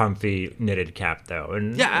a comfy knitted cap, though.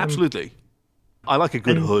 And yeah, absolutely. I like a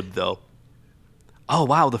good hood, though. Oh,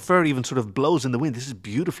 wow, the fur even sort of blows in the wind. This is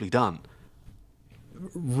beautifully done.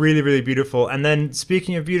 Really, really beautiful. And then,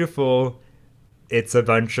 speaking of beautiful, it's a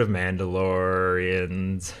bunch of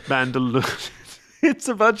Mandalorians. It's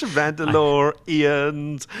a bunch of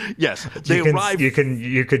Mandalorians. Yes, they arrive.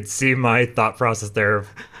 You could see my thought process there.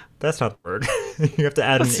 That's not the word. You have to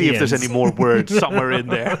add Let's see if there's any more words somewhere in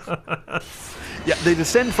there. Yeah, they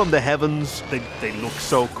descend from the heavens. They look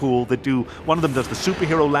so cool. One of them does the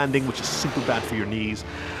superhero landing, which is super bad for your knees.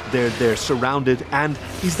 They're surrounded. And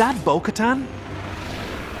is that Bo-Katan?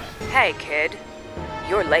 Hey, kid.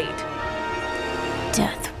 You're late.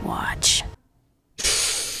 Death Watch.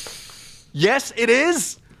 Yes, it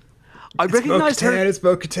is. I recognized her. It's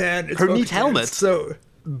Bo-Katan. Her neat helmet. So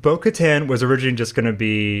Bo-Katan was originally just going to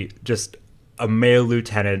be just a male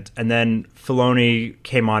lieutenant, and then Filoni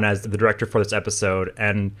came on as the director for this episode,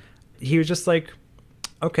 and he was just like,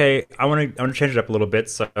 okay, I want to change it up a little bit.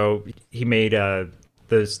 So he made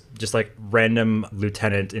this just random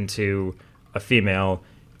lieutenant into a female.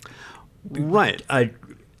 Right. I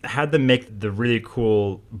had them make the really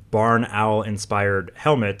cool barn owl inspired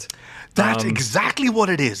helmet. That's exactly what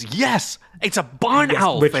it is. Yes, it's a barn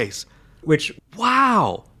owl face. Which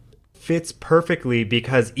wow, fits perfectly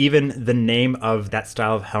because even the name of that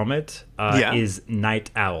style of helmet is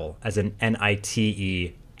Night Owl, as an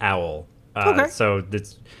Nite owl. Okay. So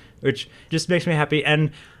which just makes me happy.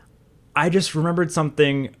 And I just remembered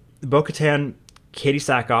something. Bo-Katan, Katie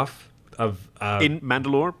Sackhoff of in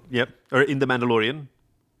Mandalore, or in The Mandalorian.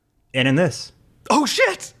 And in this. Oh,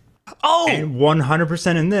 shit! Oh! And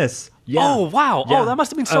 100% in this. Yeah. Oh, wow. Yeah. Oh, that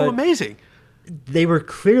must have been so amazing. They were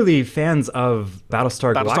clearly fans of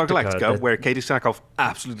Battlestar Galactica. Where Katie Sackhoff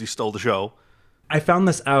absolutely stole the show. I found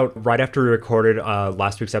this out right after we recorded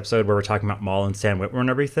last week's episode where we're talking about Maul and Sam Witwer and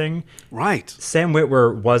everything. Right. Sam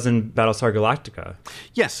Witwer was in Battlestar Galactica.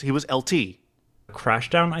 Yes, he was LT.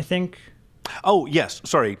 Crashdown, I think. Oh, yes.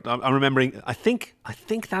 Sorry. I'm remembering. I think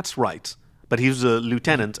that's right. But he was a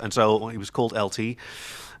lieutenant, and so he was called LT. And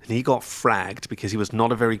he got fragged because he was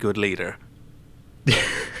not a very good leader.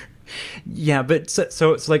 Yeah, but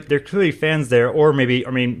so it's like they're clearly fans there, or maybe,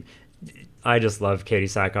 I mean, I just love Katie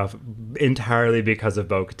Sackhoff entirely because of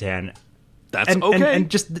Bo-Katan. That's okay. And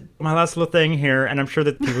just my last little thing here, and I'm sure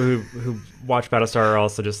that people who watch Battlestar are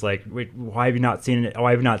also just like, wait, why have you not seen it?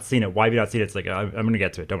 Why have you not seen it? Why have you not seen it? It's like, I'm going to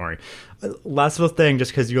get to it. Don't worry. Last little thing,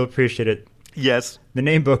 just because you'll appreciate it. Yes. The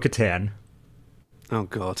name Bo-Katan. Oh,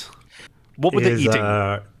 God. What were they eating?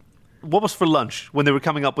 What was for lunch when they were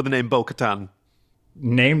coming up with the name Bo-Katan?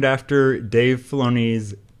 Named after Dave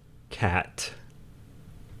Filoni's cat.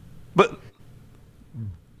 But...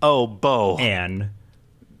 Oh, Bo. Anne.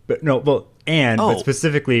 But no, well, Anne, but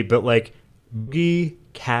specifically, but like, Boogie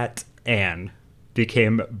Cat Anne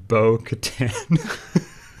became Bo-Katan.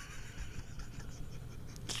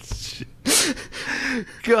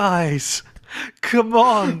 Guys, come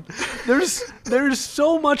on. There's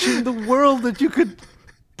so much in the world that you could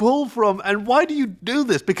pull from, and why do you do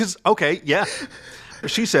this? Because, okay, yeah.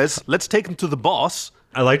 She says, let's take him to the boss.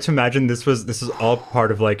 I like to imagine this is all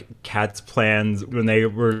part of like Cat's plans when they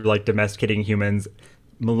were like domesticating humans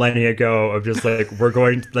millennia ago of just like, we're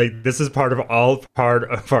going to, like, this is part of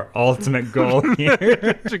our ultimate goal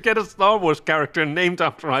here. To get a Star Wars character named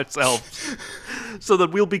after ourselves so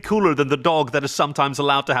that we'll be cooler than the dog that is sometimes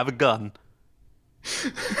allowed to have a gun.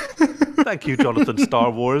 Thank you, Jonathan Star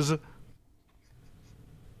Wars.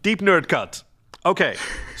 Deep nerd cut. Okay,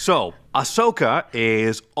 so Ahsoka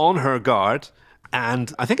is on her guard,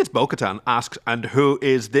 and I think it's Bo-Katan asks, and who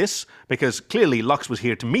is this? Because clearly Lux was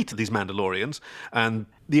here to meet these Mandalorians, and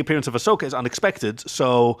the appearance of Ahsoka is unexpected,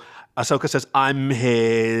 so Ahsoka says, I'm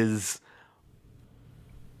his...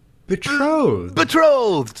 Betrothed!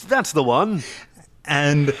 That's the one.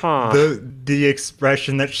 And the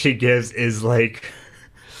expression that she gives is like...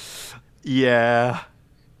 Yeah...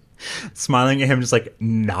 Smiling at him, just like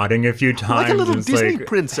nodding a few times. Like a little Disney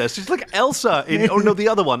princess. She's like Elsa the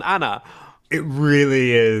other one, Anna. It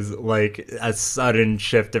really is like a sudden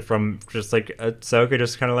shift from just like Ahsoka,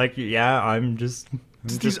 just kind of like, yeah, I'm just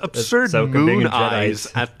these absurd moon eyes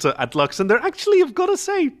at Lux, and they're actually, I've got to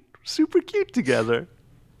say, super cute together.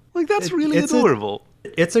 Like that's really adorable.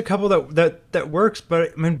 It's a couple that works,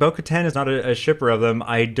 but I mean, Bo-Katan is not a shipper of them.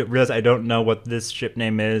 I realize I don't know what this ship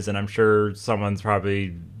name is, and I'm sure someone's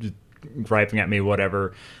probably griping at me,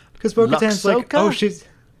 whatever. Because Bo-Katan's like, oh, she's...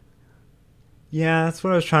 Yeah, that's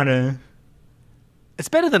what I was trying to... It's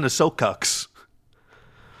better than Ahsokux.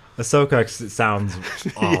 Ahsokux sounds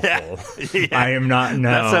awful. Yeah. I am not... No,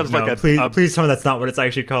 that sounds like please tell me that's not what it's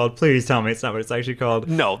actually called. Please tell me it's not what it's actually called.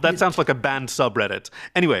 No, that sounds like a banned subreddit.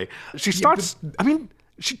 Anyway, she starts...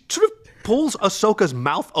 she sort of pulls Ahsoka's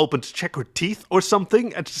mouth open to check her teeth or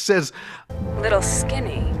something, and she says... Little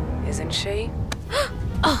skinny, isn't she?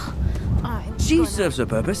 She serves a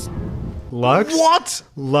purpose. Lux? What?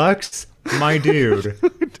 Lux, my dude.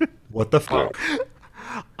 What the fuck?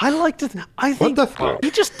 I think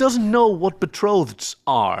he just doesn't know what betrotheds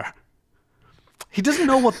are. He doesn't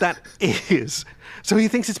know what that is. So he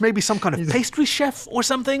thinks it's maybe some kind of pastry chef or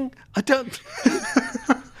something. I don't...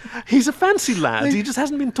 He's a fancy lad. He just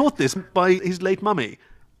hasn't been taught this by his late mummy.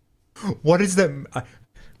 What is that...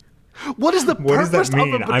 What is the purpose of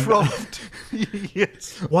a betrothed?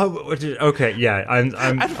 Yes. Okay, yeah,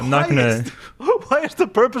 I'm not gonna... Why is the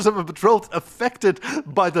purpose of a betrothed affected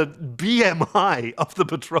by the BMI of the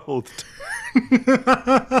betrothed?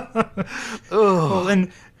 Well,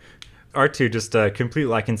 and R2 just complete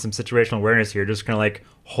lacking some situational awareness here, just kind of like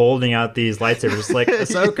holding out these lightsabers, just like,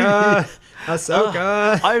 Ahsoka!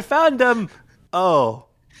 I found them! Oh.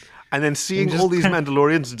 And then seeing all these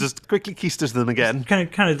Mandalorians, just quickly keisters them again. Kind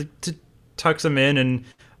of tucks them in, and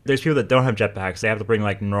there's people that don't have jetpacks. They have to bring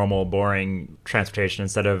like normal, boring transportation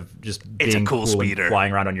instead of just being cool speeder. And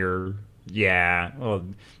flying around on your... Yeah. Well,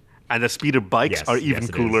 and the speeder bikes are even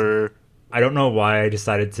cooler. I don't know why I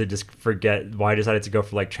decided to just why I decided to go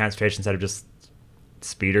for like transportation instead of just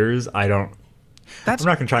speeders. I'm not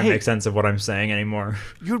going to try and make sense of what I'm saying anymore.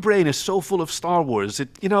 Your brain is so full of Star Wars.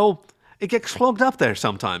 It gets clogged up there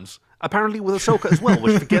sometimes. Apparently with Ahsoka as well,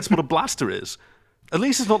 which forgets what a blaster is. At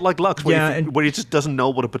least it's not like Lux, where he just doesn't know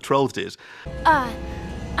what a betrothed is. I'm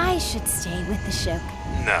I should stay with the ship.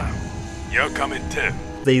 No, you're coming too.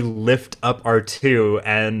 They lift up R2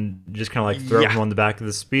 and just kind of like throw him on the back of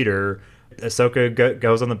the speeder. Ahsoka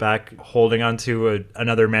goes on the back, holding onto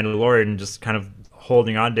another Mandalorian, just kind of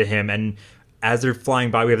holding on to him. And as they're flying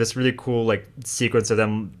by, we have this really cool like sequence of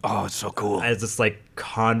them. Oh, it's so cool. As this like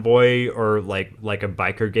convoy or like a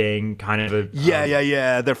biker gang kind of a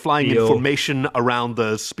yeah. They're flying deal. in formation around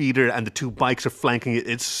the speeder, and the two bikes are flanking it.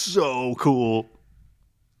 It's so cool.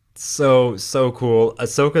 So cool.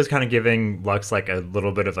 Ahsoka's kind of giving Lux like a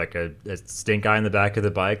little bit of like a stink eye in the back of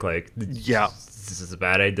the bike. Like, this is a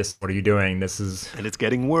bad idea. What are you doing? And it's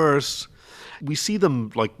getting worse. We see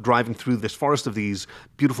them like driving through this forest of these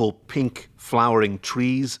beautiful pink flowering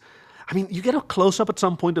trees. I mean, you get a close up at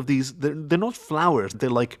some point of these. They're not flowers. They're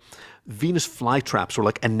like Venus flytraps or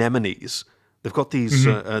like anemones. They've got these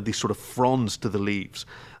sort of fronds to the leaves.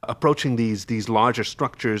 Approaching these larger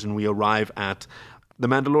structures, and we arrive at the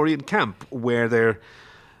Mandalorian camp, where they're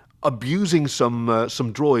abusing some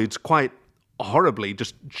droids quite horribly,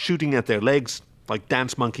 just shooting at their legs like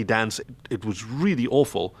Dance Monkey Dance. It was really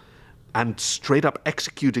awful, and straight up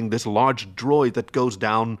executing this large droid that goes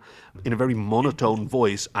down in a very monotone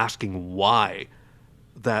voice, asking why.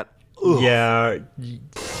 Ugh. Yeah.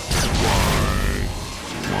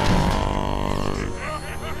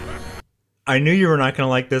 I knew you were not going to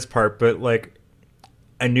like this part, but like,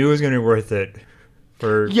 I knew it was going to be worth it.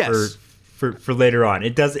 For later on.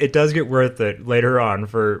 It does get worth it later on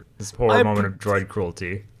for this poor moment of droid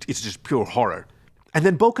cruelty. It's just pure horror. And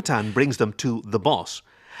then Bo-Katan brings them to the boss.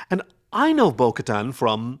 And I know Bo-Katan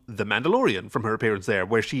from The Mandalorian, from her appearance there,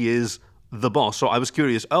 where she is the boss. So I was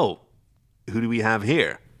curious, who do we have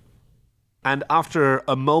here? And after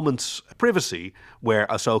a moment's privacy, where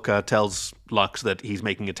Ahsoka tells Lux that he's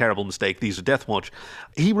making a terrible mistake, these are Death Watch,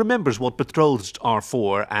 he remembers what betrothed are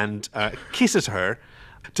for and kisses her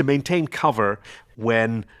to maintain cover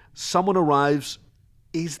when someone arrives.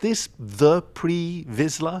 Is this the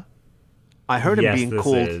Pre-Vizsla? I heard him being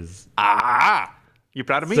called. Is. You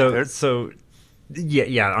proud of me?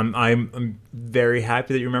 Yeah. I'm very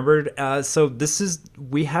happy that you remembered.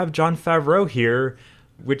 We have Jon Favreau here,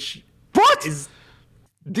 which. What? Is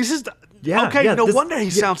no wonder he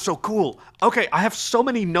sounds so cool. Okay, I have so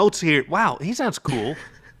many notes here. Wow, he sounds cool.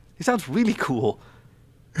 He sounds really cool.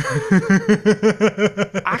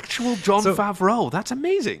 Actual Jon Favreau. That's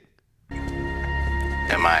amazing.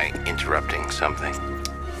 Am I interrupting something?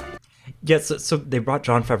 Yes, so they brought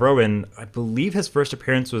Jon Favreau in. I believe his first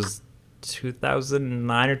appearance was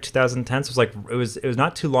 2009 or 2010. So it was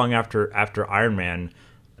not too long after Iron Man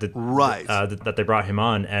that they brought him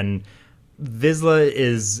on. And Vizsla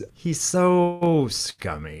he's so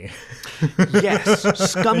scummy. Yes,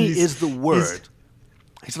 scummy is the word.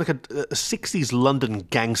 He's like a 60s London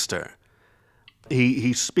gangster.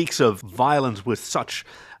 He speaks of violence with such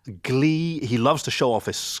glee. He loves to show off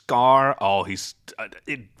his scar. Oh, he's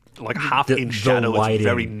like half in shadow. It's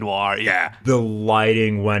very noir. Yeah. The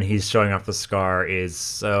lighting when he's showing off the scar is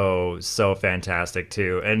so fantastic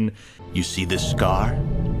too. And you see this scar?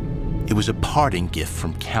 It was a parting gift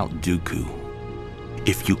from Count Dooku.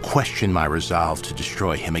 If you question my resolve to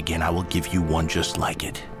destroy him again, I will give you one just like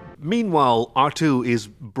it. Meanwhile, R2 is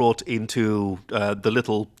brought into the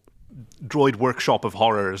little droid workshop of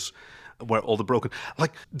horrors where all the broken...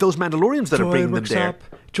 Like, those Mandalorians that are bringing them there...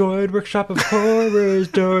 Droid workshop of horrors,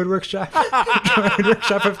 droid workshop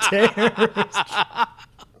of terrors.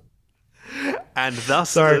 And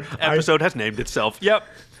thus the episode has named itself. Yep.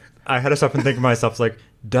 I had to stop and think to myself, like,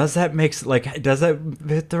 does that fit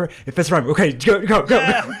the... If it's right, okay, go.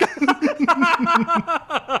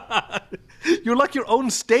 You're like your own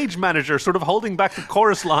stage manager, sort of holding back the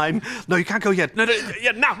chorus line. No, you can't go yet. No,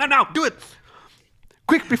 now, do it.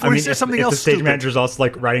 Quick, before he says something else the stage stupid. manager's also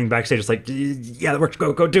like riding backstage, it's like, yeah, that works.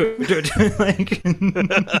 Go, do it. Like,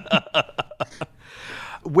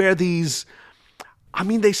 where these, I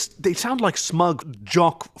mean, they sound like smug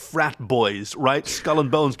jock frat boys, right? Skull and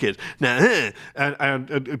Bones kids. And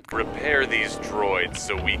repair these droids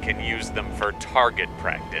so we can use them for target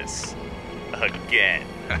practice again.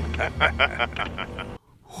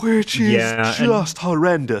 Which is just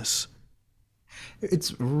horrendous.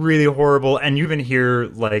 It's really horrible, and you even hear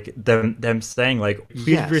like them saying like,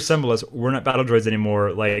 "Please reassemble us. We're not battle droids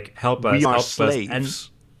anymore. Like, help us, we are help slaves."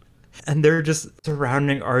 us." And they're just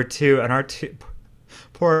surrounding R2, and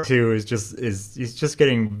poor R2 is just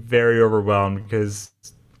getting very overwhelmed because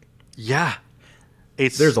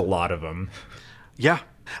there's a lot of them. Yeah.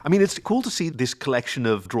 I mean, it's cool to see this collection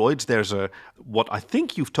of droids. There's what I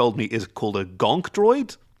think you've told me is called a gonk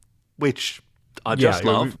droid, which I just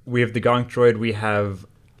love. We have the gonk droid. We have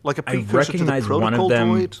Like a I precursor to the recognize one protocol of them.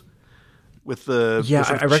 droid with the Yeah,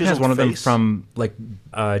 sort of I recognize chiseled one of them face. from like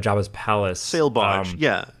Jabba's palace. Sail barge.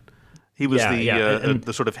 Yeah, he was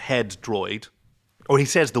the sort of head droid, or he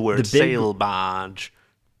says the word The big- sail barge.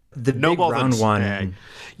 The No big round bothers. one.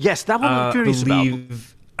 Yes, that one I'm curious about.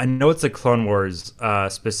 I know it's a Clone Wars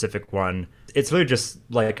specific one. It's really just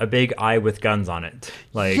like a big eye with guns on it.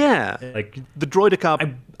 Like like the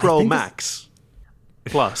Droideka Pro think Max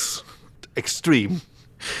Plus Extreme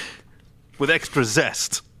with extra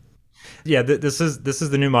zest. Yeah, this is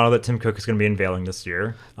the new model that Tim Cook is going to be unveiling this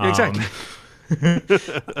year. Exactly. Now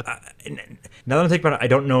that I'm thinking about it, I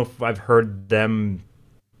don't know if I've heard them.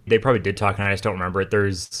 They probably did talk, and I just don't remember it.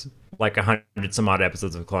 There's like 100 some odd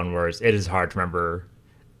episodes of Clone Wars. It is hard to remember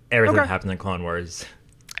everything that happened in Clone Wars.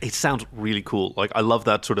 It sounds really cool. Like, I love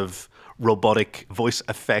that sort of robotic voice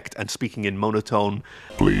effect and speaking in monotone.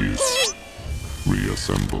 Please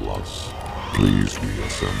reassemble us. Please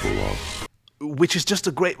reassemble us. Which is just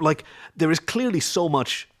a great, like, there is clearly so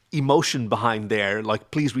much emotion behind there,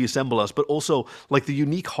 like, please reassemble us, but also, like, the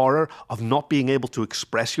unique horror of not being able to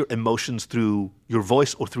express your emotions through your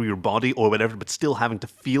voice or through your body or whatever, but still having to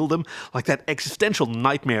feel them. Like that existential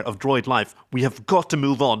nightmare of droid life. We have got to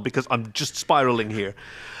move on because I'm just spiraling here.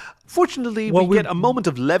 Fortunately, we get a moment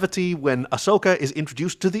of levity when Ahsoka is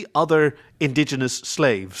introduced to the other indigenous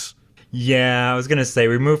slaves. Yeah, I was going to say,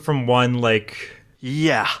 we moved from one, like...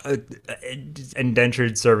 Yeah.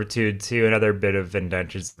 Indentured servitude to another bit of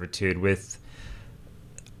indentured servitude with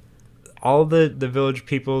all the village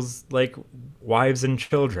people's, like, wives and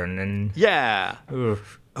children. And yeah.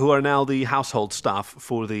 Oof. Who are now the household staff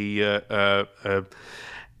for the...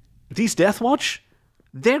 these Death Watch?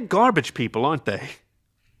 They're garbage people, aren't they?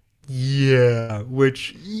 Yeah,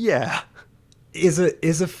 which... Yeah. Is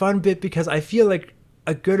a fun bit because I feel like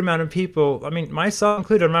a good amount of people, I mean, myself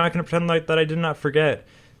included, I'm not going to pretend like that I did not forget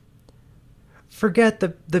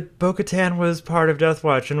that Bo-Katan was part of Death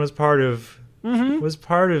Watch and was part of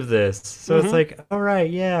this. So it's like, all right,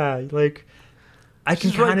 yeah, like I can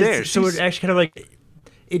kind of it actually kind of like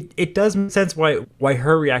it does make sense why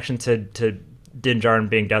her reaction to Din Djarin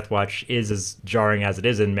being Death Watch is as jarring as it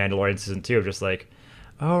is in Mandalorian season 2 of just like,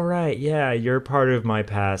 all right, yeah, you're part of my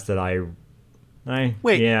past that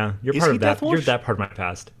Wait, yeah, you're part of that. You're that part of my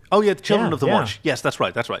past. Oh yeah, the Children of the Watch. Yes, that's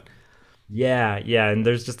right. That's right. Yeah, and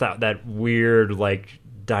there's just that weird like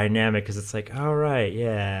dynamic because it's like, all right,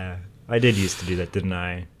 yeah, I did used to do that, didn't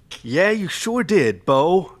I? Yeah, you sure did,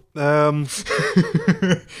 Bo.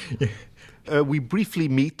 We briefly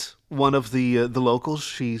meet one of the locals.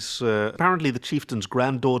 She's apparently the chieftain's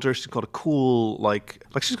granddaughter. She's got a cool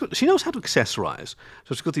she knows how to accessorize.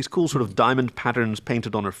 So she's got these cool sort of diamond patterns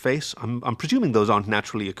painted on her face. I'm presuming those aren't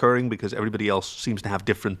naturally occurring because everybody else seems to have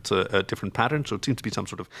different patterns. So it seems to be some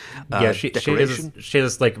sort of decoration. She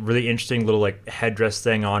has this like really interesting little like headdress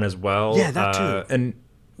thing on as well. Yeah, that too. And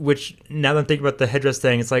which now that I'm thinking about the headdress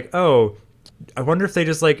thing, it's like, oh, I wonder if they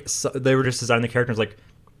just like they were just designing the characters like,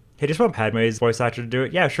 hey, just want Padme's voice actor to do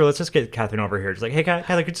it? Yeah, sure, let's just get Catherine over here. Just like, hey,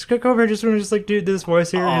 Catherine, just go over here, just like do this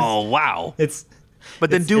voice here. Oh, wow. Do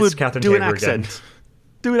an accent.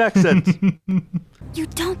 Do an accent. You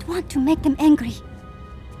don't want to make them angry.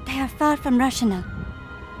 They are far from rational.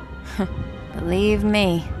 Believe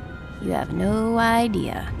me, you have no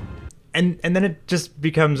idea. And then it just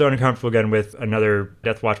becomes uncomfortable again with another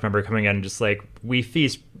Death Watch member coming in and just like, we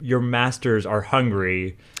feast, your masters are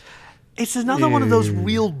hungry. It's another one of those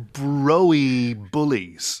real bro-y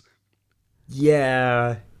bullies.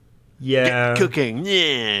 Yeah. Get cooking.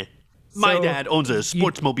 Yeah. My dad owns a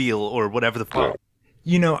sportsmobile or whatever the fuck.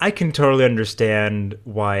 You know, I can totally understand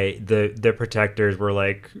why the protectors were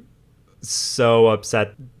like so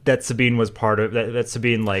upset that Sabine was part of that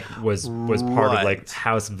Sabine like was part of like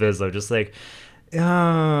House Vizsla. Just like,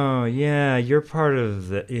 oh yeah, you're part of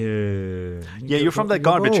the you're from that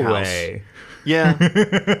garbage house. Yeah.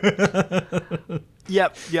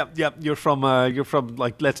 Yep. You're from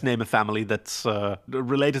like, let's name a family that's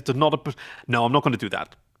related to not a. No, I'm not going to do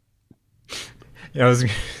that. Yeah,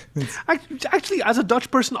 actually, as a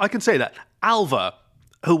Dutch person, I can say that Alva,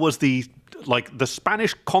 who was the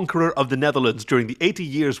Spanish conqueror of the Netherlands during the 80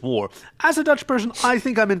 Years' War. As a Dutch person, I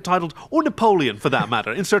think I'm entitled, or Napoleon for that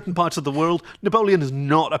matter. In certain parts of the world, Napoleon is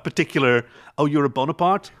not a particular, oh, you're a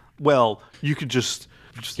Bonaparte? Well, you could just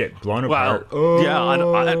get blown apart. Yeah,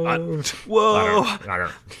 whoa. I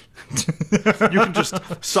don't. You can just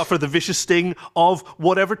suffer the vicious sting of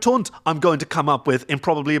whatever taunt I'm going to come up with in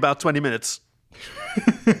probably about 20 minutes.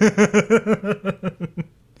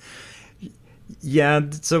 Yeah,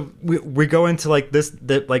 so we go into like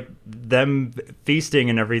like them feasting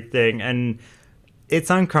and everything, and it's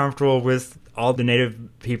uncomfortable with all the native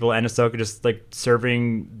people and Ahsoka just like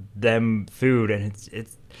serving them food, and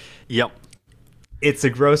it's yep. It's a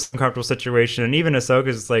gross, uncomfortable situation, and even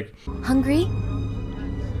Ahsoka's like, hungry?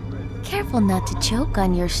 Careful not to choke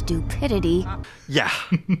on your stupidity. Yeah.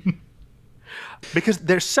 Because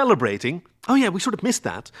they're celebrating. Oh yeah, we sort of missed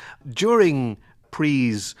that. During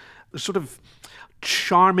Pree's sort of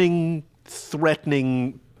charming,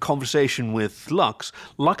 threatening conversation with Lux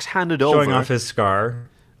handed over... showing off his scar.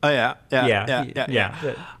 Oh yeah.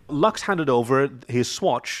 Lux handed over his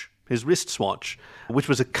swatch, his wrist swatch, which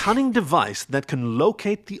was a cunning device that can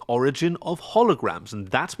locate the origin of holograms. And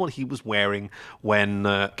that's what he was wearing when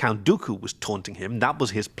Count Dooku was taunting him. That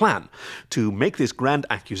was his plan, to make this grand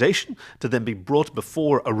accusation, to then be brought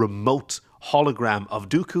before a remote hologram of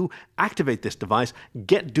Dooku, activate this device,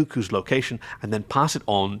 get Dooku's location, and then pass it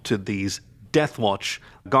on to these Death Watch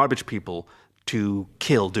garbage people to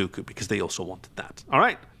kill Dooku, because they also wanted that. All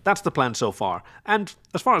right, that's the plan so far. And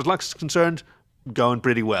as far as Lux is concerned, going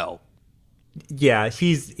pretty well. Yeah,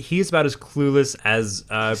 he's about as clueless as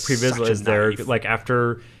Pre Vizsla is there. Like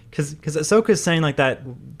after, because Ahsoka's saying like that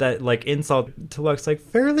like insult to Lux like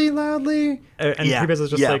fairly loudly, and Pre Vizsla's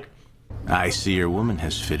just like, I see your woman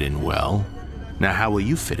has fit in well. Now how will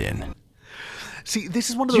you fit in? See, this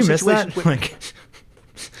is one of those situations where, like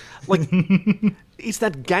it's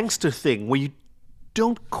that gangster thing where you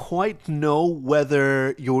don't quite know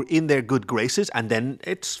whether you're in their good graces and then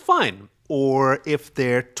it's fine, or if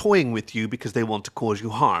they're toying with you because they want to cause you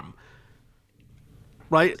harm.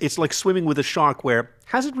 Right? It's like swimming with a shark where,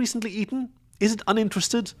 has it recently eaten? Is it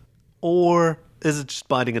uninterested? Or is it just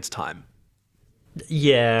biding its time?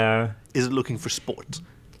 Yeah. Is it looking for sport?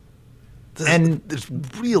 There's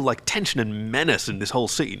real like tension and menace in this whole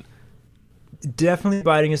scene. Definitely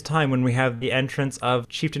biding his time when we have the entrance of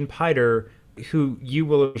Chieftain Piter, who, you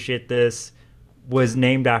will appreciate this, was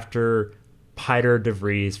named after Piter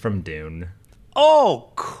DeVries from Dune.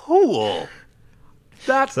 Oh, cool.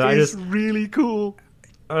 That is really cool.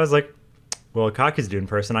 I was like, well, Kaki's a Dune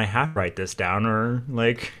person. I have to write this down, or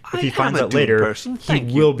like if he finds out Dune later, person.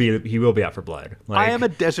 he will be out for blood. Like, I am a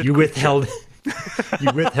desert. You withheld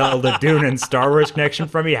a Dune and Star Wars connection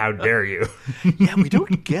from me. How dare you? Yeah, we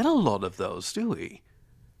don't get a lot of those, do we?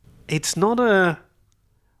 It's not a.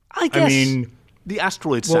 I guess the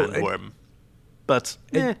asteroid sandworm, but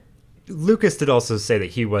Lucas did also say that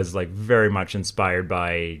he was like very much inspired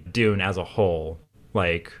by Dune as a whole,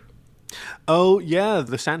 like. Oh yeah,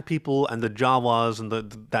 the Sand People and the Jawas and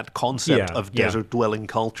that concept of desert-dwelling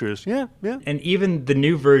cultures. Yeah. And even the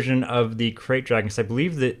new version of the Krayt Dragon, because I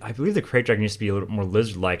believe the Krayt Dragon used to be a little more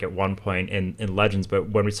lizard-like at one point in Legends, but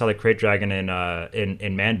when we saw the Krayt Dragon in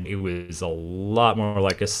Mando, it was a lot more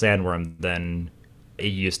like a sandworm than it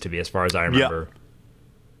used to be, as far as I remember.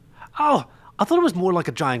 Yeah. Oh, I thought it was more like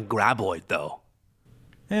a giant graboid, though.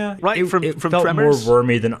 Yeah, right. It felt Tremors? more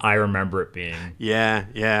wormy than I remember it being.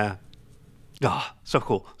 Yeah. Ah, so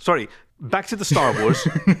cool. Sorry, back to the Star Wars.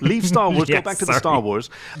 Leave Star Wars, go back to the Star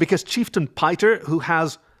Wars. Because Chieftain Piter,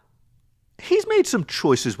 he's made some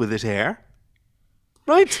choices with his hair.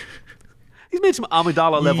 Right? He's made some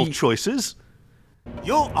Amidala-level choices.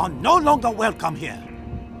 You are no longer welcome here.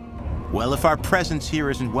 Well, if our presence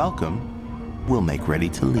here isn't welcome, we'll make ready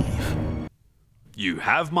to leave. You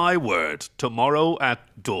have my word. Tomorrow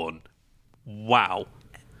at dawn. Wow.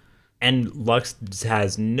 And Lux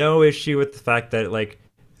has no issue with the fact that, like,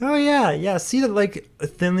 oh yeah, see that, like, a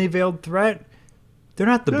thinly veiled threat? They're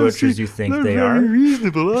not the butchers you think they are. They're very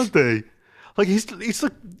reasonable, aren't they? Like, he's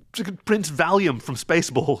like Prince Valium from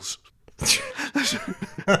Spaceballs.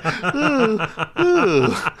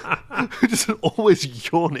 Just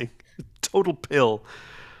always yawning. Total pill.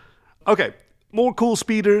 Okay, more cool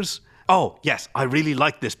speeders. Oh, yes, I really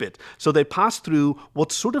like this bit. So they pass through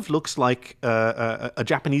what sort of looks like a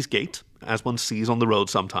Japanese gate, as one sees on the road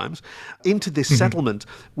sometimes, into this settlement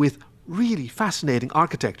with really fascinating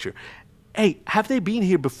architecture. Hey, have they been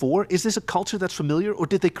here before? Is this a culture that's familiar? Or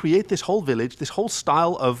did they create this whole village, this whole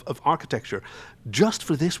style of architecture, just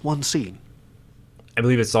for this one scene? I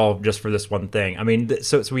believe it's all just for this one thing. I mean,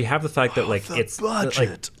 so we have the fact that, like, it's the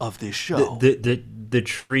budget of this show. The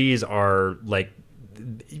trees are, like,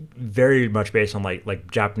 very much based on like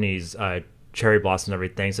Japanese cherry blossoms and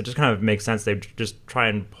everything, so it just kind of makes sense they just try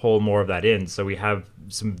and pull more of that in. So we have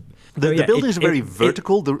some. The buildings are very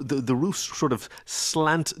vertical. The roofs sort of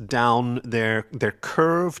slant down. They're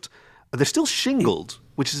curved. They're still shingled,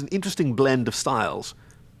 which is an interesting blend of styles.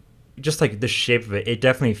 Just like the shape of it, it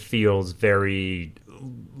definitely feels very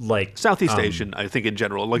like Southeast Asian, I think, in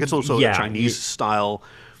general. Like it's also a Chinese style,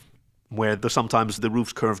 where sometimes the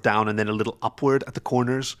roofs curve down and then a little upward at the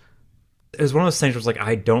corners. It was one of those things where it's like,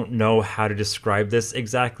 I don't know how to describe this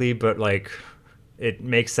exactly, but like it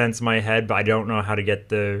makes sense in my head, but I don't know how to get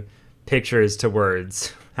the pictures to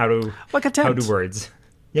words. How do words?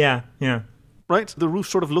 Yeah. Right? The roofs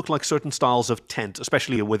sort of look like certain styles of tent,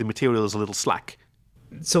 especially where the material is a little slack.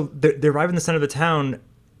 So they arrive in the center of the town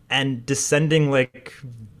and descending like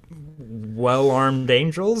well-armed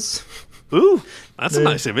angels. Ooh, that's a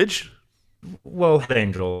nice image. Well,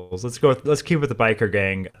 angels. Let's keep with the biker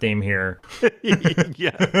gang theme here.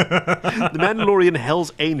 Yeah. The Mandalorian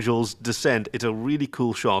Hell's Angels descend. It's a really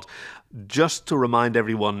cool shot. Just to remind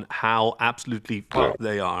everyone how absolutely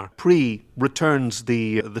they are. Pre returns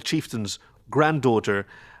the chieftain's granddaughter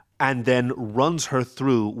and then runs her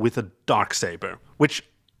through with a Darksaber, which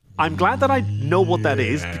I'm glad that I know what that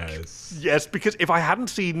is. Yes, because if I hadn't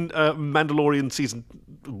seen Mandalorian season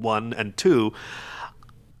 1 and 2,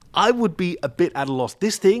 I would be a bit at a loss.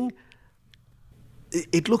 This thing,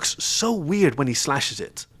 it looks so weird when he slashes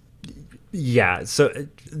it. Yeah, so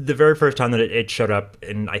the very first time that it showed up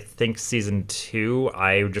in, I think, season 2,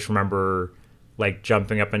 I just remember like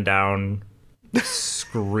jumping up and down,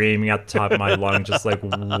 screaming at the top of my lungs, just like,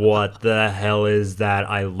 what the hell is that?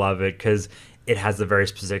 I love it, because it has a very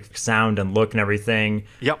specific sound and look and everything.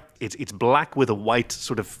 Yep, it's black with a white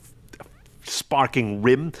sort of sparking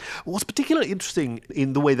rim. What's particularly interesting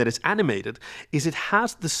in the way that it's animated is it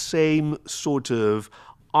has the same sort of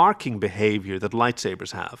arcing behavior that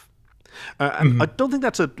lightsabers have. I don't think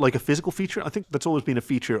that's a physical feature. I think that's always been a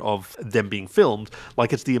feature of them being filmed.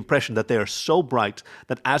 Like, it's the impression that they are so bright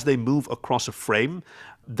that as they move across a frame,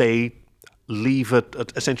 they leave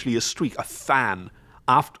essentially a streak, a fan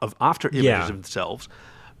of after images of themselves.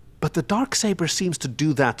 But the Darksaber seems to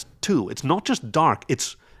do that too. It's not just dark,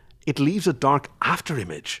 it leaves a dark after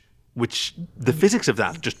image, which the physics of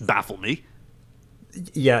that just baffle me.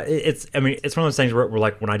 Yeah, it's one of those things where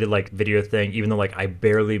like when I did like video thing, even though like I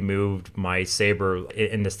barely moved my saber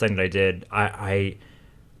in this thing that I did, I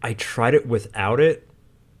tried it without it.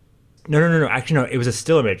 No. Actually, no. It was a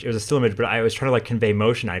still image. But I was trying to like convey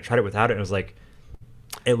motion. I tried it without it, and it was like,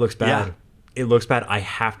 it looks bad. Yeah. It looks bad. I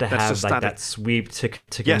have to have like that sweep to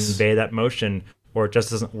convey that motion, or it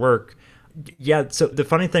just doesn't work. Yeah. So the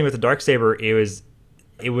funny thing with the Darksaber,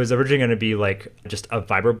 it was originally going to be like just a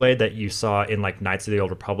vibroblade that you saw in like Knights of the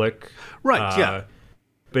Old Republic. Right, yeah.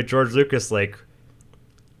 But George Lucas, like,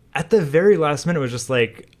 at the very last minute was just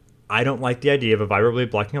like, I don't like the idea of a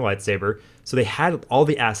vibroblade blocking a lightsaber. So they had all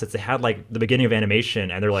the assets. They had like the beginning of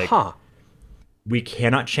animation, and they're like, we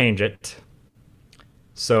cannot change it.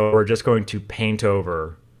 So we're just going to paint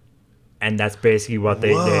over. And that's basically what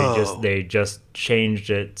they just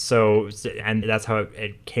changed it. So, and that's how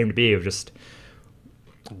it came to be. It was just,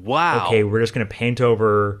 wow. Okay, we're just going to paint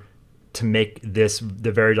over to make this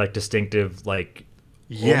the very like distinctive, like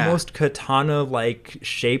almost katana like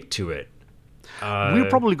shape to it. We're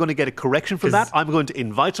probably going to get a correction for that. I'm going to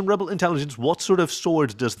invite some Rebel intelligence. What sort of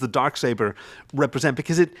sword does the Darksaber represent?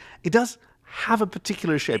 Because it does have a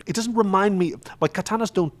particular shape. It doesn't remind me, like,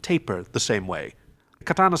 katanas don't taper the same way.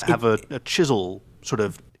 Katanas have a chisel sort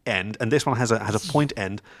of end, and this one has a point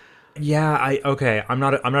end. Yeah, I'm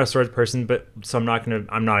not a swords person, but so I'm not even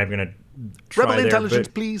gonna try Rebel intelligence,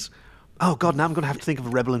 please. Oh god, now I'm gonna have to think of a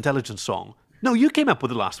Rebel intelligence song. No, you came up with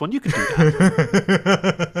the last one. You can do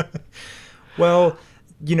that. Well,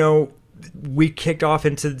 we kicked off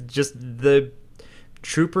into just the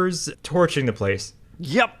troopers torching the place.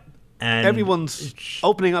 Yep. And everyone's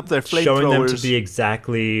opening up their flamethrowers, showing them to be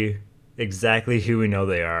exactly who we know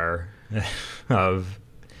they are.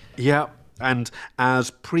 Yeah. And as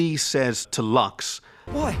Pre says to Lux,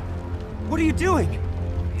 "Boy, what are you doing?"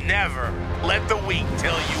 Never let the weak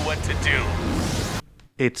tell you what to do.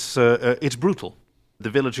 It's brutal. The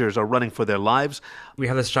villagers are running for their lives. We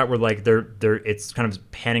have this shot where like it's kind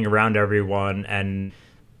of panning around everyone, and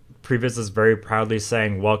Previs is very proudly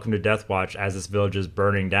saying "Welcome to Death Watch" as this village is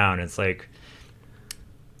burning down. It's like,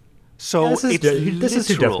 so this is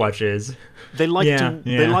who Death Watch is. They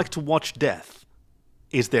like to watch death.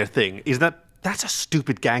 Is their thing. That's a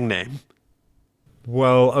stupid gang name.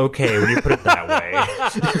 Well, okay, when you put it that way.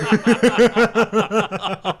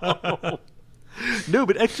 No,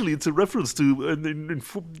 but actually it's a reference to in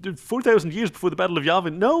 4,000 years before the Battle of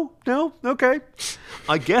Yavin. No, okay.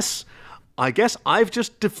 I guess I've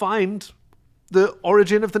just defined the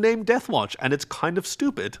origin of the name Death Watch, and it's kind of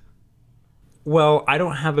stupid. Well, I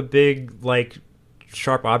don't have a big, like,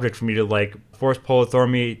 sharp object for me to like force pull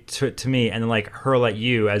authority to me and then like hurl at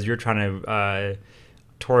you as you're trying to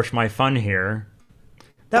torch my fun here.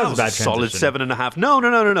 That was a bad solid 7.5.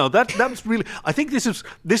 No. That's really. I think this was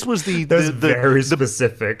the very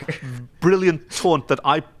specific, brilliant taunt that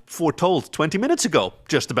I foretold 20 minutes ago,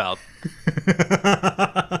 just about.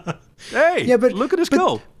 Hey, yeah, but look at us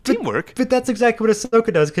go. Teamwork. But that's exactly what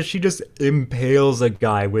Ahsoka does, because she just impales a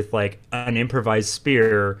guy with like an improvised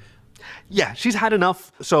spear. Yeah, she's had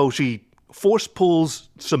enough, so she force pulls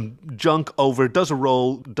some junk over, does a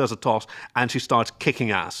roll, does a toss, and she starts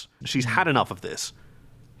kicking ass. She's had enough of this.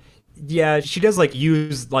 Yeah, she does like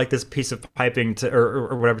use like this piece of piping to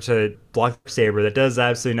or whatever to block the saber that does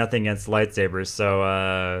absolutely nothing against lightsabers.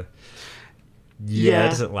 So yeah, it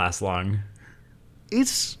doesn't last long.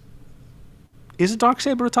 Is a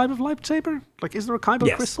Darksaber a type of lightsaber? Like, is there a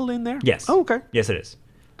kyber crystal in there? Yes. Oh, okay. Yes, it is.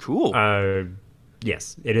 Cool.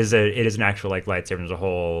 Yes, it is an actual like lightsaber. There's a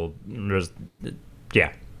whole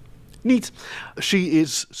Neat. She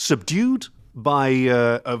is subdued by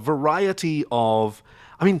a variety of.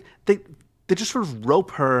 I mean, they just sort of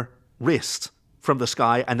rope her wrist from the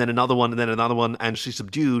sky, and then another one, and then another one, and she's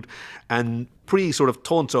subdued. And Pre sort of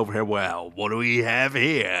taunts over her. Well, what do we have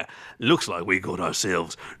here? Looks like we got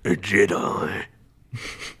ourselves a Jedi.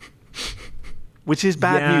 Which is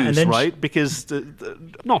bad news, right? Because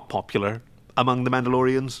not popular among the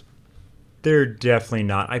Mandalorians. They're definitely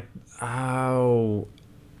not.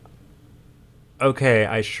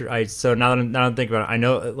 Okay. So now that I'm thinking about it, I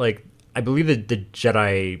know, like, I believe that the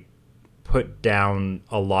Jedi put down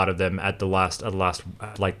a lot of them at the last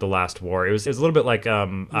war. It was a little bit like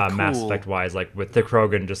Mass Effect wise, like with the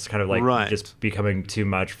Krogan just kind of like just becoming too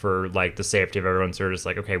much for like the safety of everyone. So we're just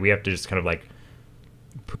like, okay, we have to just kind of like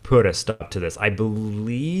put a stop to this. I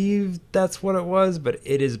believe that's what it was, but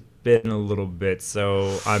it has been a little bit.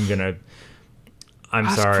 So I'm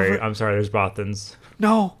sorry. There's Bothans.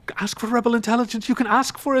 No, ask for Rebel intelligence. You can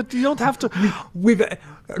ask for it. You don't have to. We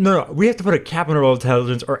have to put a cap on Rebel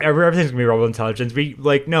intelligence, or everything's gonna be Rebel intelligence.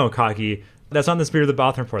 No, Cocky. That's not the spirit of the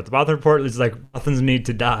Bothan report. The Bothan report is like Bothans need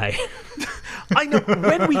to die. I know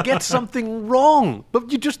when we get something wrong,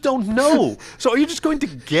 but you just don't know. So are you just going to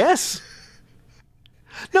guess?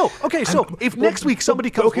 No, okay, so if next week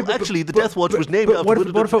somebody comes, actually, the Death Watch was named after...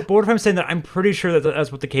 What if I'm saying that I'm pretty sure that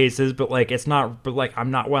that's what the case is, but, like, it's not, but, like,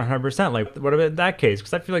 I'm not 100%. Like, what about that case?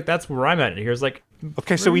 Because I feel like that's where I'm at here. It's like...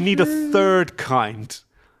 Okay, so we need a third kind.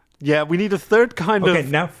 Yeah, we need a third kind of... Okay,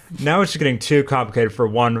 now it's just getting too complicated for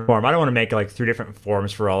one form. I don't want to make, like, 3 different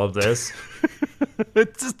forms for all of this.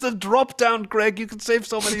 It's just a drop-down, Greg. You can save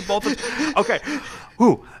so many Bothans. Okay.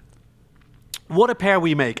 Ooh. What a pair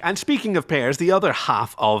we make. And speaking of pairs, the other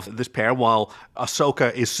half of this pair, while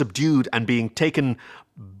Ahsoka is subdued and being taken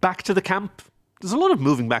back to the camp, there's a lot of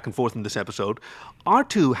moving back and forth in this episode,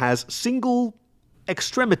 R2 has single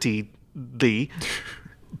extremity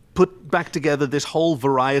put back together this whole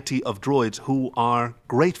variety of droids who are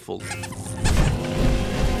grateful.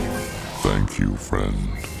 Thank you, friend.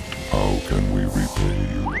 How can we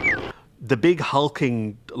repay you? The big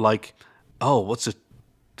hulking, like, what's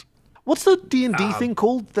the D&D thing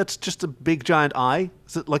called? That's just a big giant eye?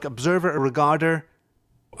 Is it like Observer or Regarder?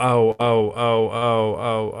 Oh,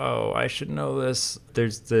 I should know this.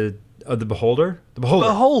 There's the Beholder? The Beholder.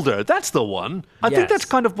 Beholder, that's the one. I think that's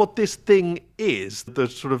kind of what this thing is. The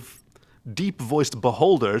sort of deep-voiced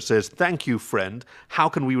Beholder says, thank you, friend. How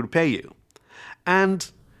can we repay you? And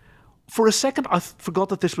for a second, I forgot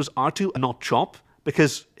that this was R2 and not Chop,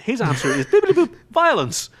 because his answer is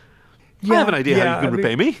violence. I have an idea how you can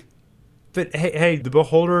repay me. But hey, the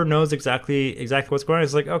Beholder knows exactly what's going on.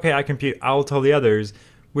 It's like, okay, I compute. I'll tell the others,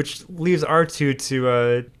 which leaves R2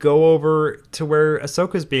 to go over to where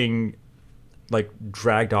Ahsoka's being like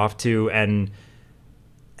dragged off to and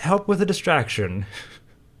help with a distraction.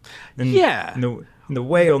 In the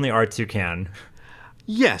way only R2 can.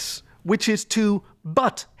 Yes, which is to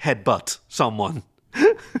headbutt someone.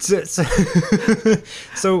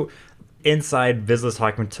 So inside, Vizsla's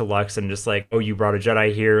talking to Lux and just like, oh, you brought a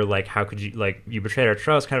Jedi here, like, how could you, like, you betrayed our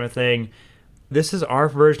trust, kind of a thing. This is our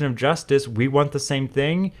version of justice. We want the same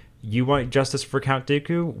thing. You want justice for Count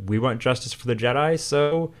Dooku. We want justice for the Jedi.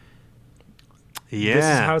 So this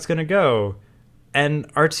is how it's going to go. And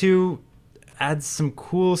R2 adds some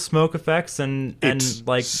cool smoke effects and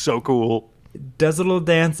like, so cool. Does a little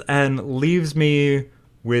dance and leaves me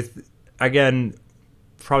with, again,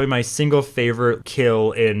 probably my single favorite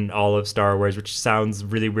kill in all of Star Wars, which sounds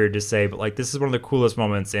really weird to say, but like this is one of the coolest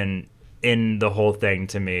moments in the whole thing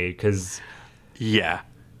to me, because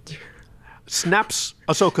snaps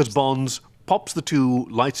Ahsoka's bonds, pops the 2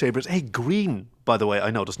 lightsabers. Hey, green, by the way,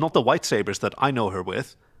 I noticed, not the white sabers that I know her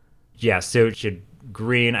with. Yeah, so she had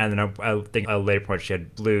green, and then I think at a later point she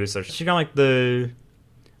had blue, so she got like I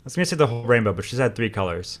was gonna say the whole rainbow, but she's had 3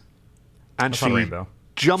 colors. And she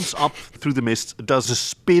jumps up through the mist, does a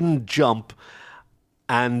spin jump,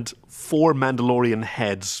 and 4 Mandalorian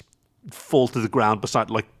heads fall to the ground beside,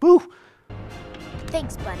 like, boo!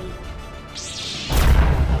 Thanks, buddy.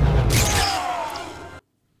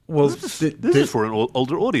 Well, this is for an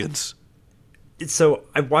older audience. So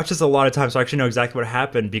I watched this a lot of times, so I actually know exactly what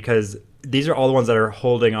happened, because these are all the ones that are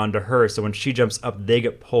holding on to her. So when she jumps up, they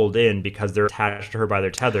get pulled in because they're attached to her by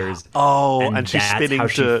their tethers. Oh, and she's that's spinning how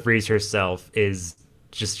she frees herself, is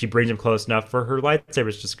just she brings them close enough for her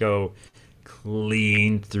lightsabers just go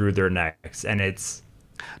clean through their necks. And it's...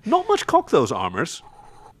 Not much cock, those armors.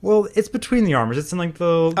 Well, it's between the armors. It's in like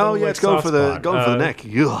the oh yeah, like, it's going for the neck.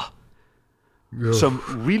 Ugh. Ugh. Some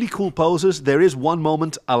really cool poses. There is one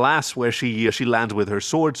moment, alas, where she lands with her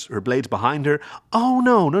swords, her blades behind her. Oh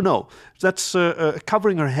no! That's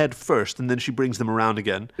covering her head first, and then she brings them around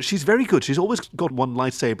again. She's very good. She's always got one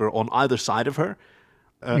lightsaber on either side of her,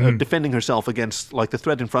 defending herself against like the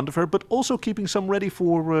threat in front of her, but also keeping some ready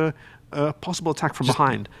for a possible attack from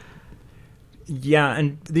behind. Yeah,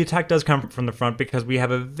 and the attack does come from the front because we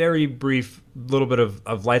have a very brief little bit of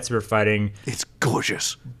lightsaber fighting. It's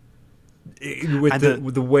gorgeous.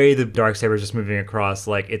 With the way the Darksaber is just moving across,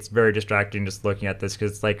 like, it's very distracting just looking at this,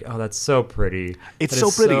 because it's like, oh, that's so pretty. It's so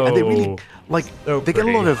pretty, and they really, like, they get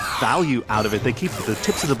a lot of value out of it. They keep the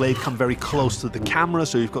tips of the blade come very close to the camera,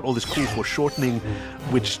 so you've got all this cool foreshortening,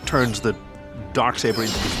 which turns the Darksaber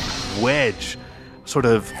into this wedge, sort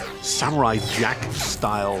of Samurai Jack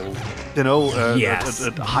style, you know? Yes,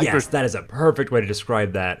 that is a perfect way to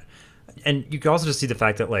describe that. And you can also just see the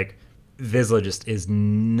fact that, like, Vizsla just is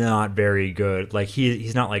not very good. Like,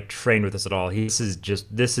 he's not like trained with this at all. This is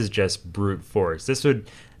just brute force. This would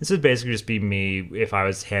basically just be me if I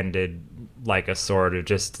was handed like a sword, of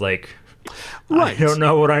just like, right. I don't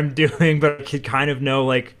know what I'm doing, but I could kind of know,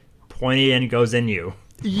 like, pointy end goes in you.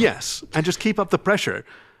 Yes, and just keep up the pressure.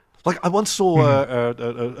 Like, I once saw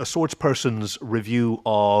a swordsperson's review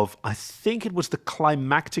of, I think it was the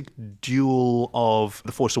climactic duel of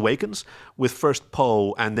The Force Awakens, with first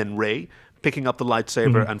Poe and then Rey picking up the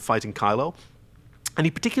lightsaber and fighting Kylo. And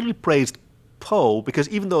he particularly praised Poe because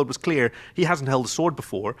even though it was clear he hasn't held a sword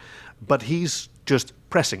before, but he's just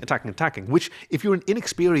pressing, attacking, which, if you're an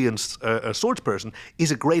inexperienced swordsperson,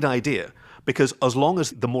 is a great idea. Because as long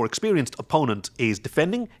as the more experienced opponent is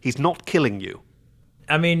defending, he's not killing you.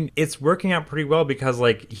 I mean, it's working out pretty well because,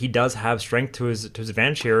 like, he does have strength to his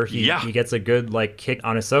advantage here. He gets a good, like, kick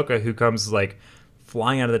on Ahsoka, who comes, like,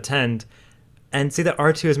 flying out of the tent. And see that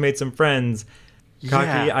R2 has made some friends.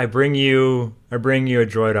 Kaki, I bring you a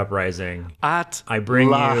droid uprising. I bring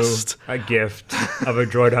you a gift of a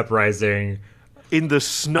droid uprising. In the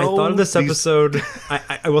snow. I thought of this episode.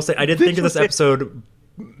 I will say, I did think of this episode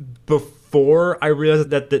before I realized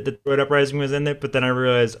that the droid uprising was in it, but then I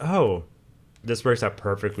realized, oh, this works out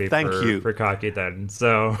perfectly for Kaki then.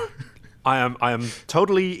 So I am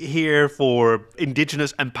totally here for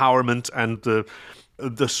indigenous empowerment and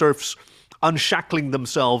the serfs unshackling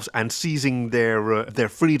themselves and seizing their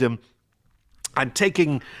freedom and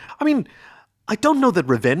taking. I mean, I don't know that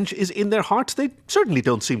revenge is in their hearts. They certainly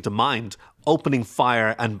don't seem to mind opening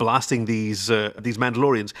fire and blasting these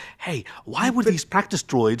Mandalorians. Hey, why were these practice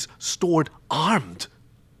droids stored armed?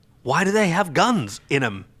 Why do they have guns in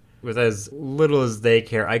them? With as little as they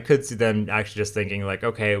care, I could see them actually just thinking, like,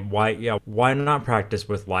 okay, why not practice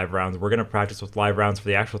with live rounds? We're going to practice with live rounds for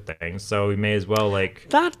the actual thing, so we may as well, like...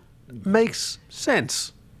 That makes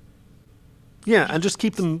sense. Yeah, and just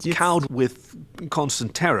keep them cowed with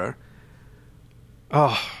constant terror.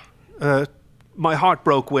 Oh, my heart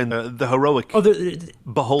broke when the heroic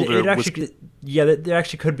beholder was... Yeah, there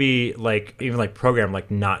actually could be, like, even, like, programmed,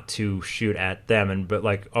 like, not to shoot at them, but,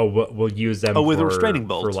 like, we'll use them with a restraining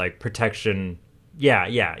bolt. For, like, protection. Yeah.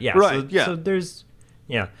 Right, So there's...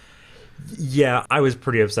 Yeah. Yeah, I was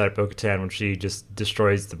pretty upset at Bo-Katan when she just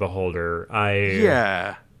destroys the beholder.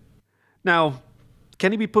 Yeah. Now,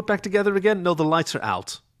 can he be put back together again? No, the lights are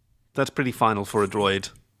out. That's pretty final for a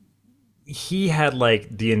droid. He had,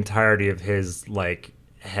 like, the entirety of his, like,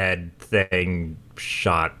 head thing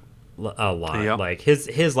shot a lot. Yep. Like,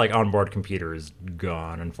 his like onboard computer is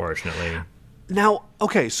gone, unfortunately. Now,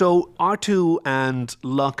 okay, so R2 and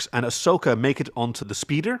Lux and Ahsoka make it onto the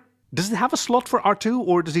speeder. Does it have a slot for R2,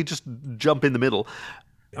 or does he just jump in the middle?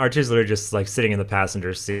 R2's literally just, like, sitting in the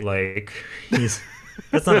passenger seat, like,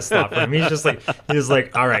 that's not a slot for him. He's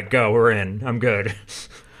like, all right, go, we're in, I'm good.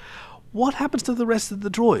 What happens to the rest of the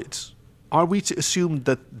droids? Are we to assume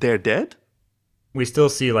that they're dead? We still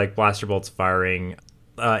see, like, blaster bolts firing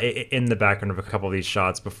in the background of a couple of these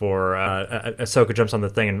shots before Ahsoka jumps on the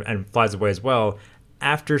thing and flies away as well.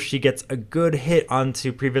 After she gets a good hit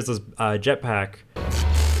onto Pre Vizsla's jetpack.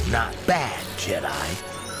 Not bad,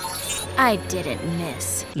 Jedi. I didn't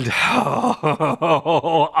miss.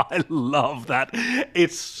 Oh, I love that.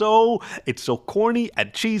 It's so corny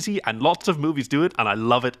and cheesy, and lots of movies do it, and I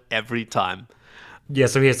love it every time. Yeah,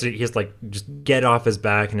 so he has to like just get off his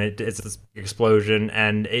back, and it's this explosion,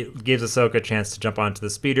 and it gives Ahsoka a chance to jump onto the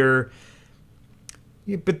speeder.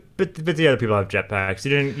 Yeah, but the other people have jetpacks.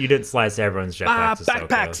 You didn't slice everyone's jetpacks.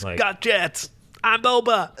 Backpacks got jets. I'm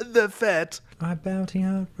Boba the Fett. My bounty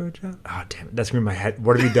out for a job. Oh, damn it. That's going to be my head.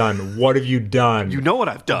 What have you done? What have you done? You know what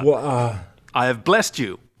I've done. I have blessed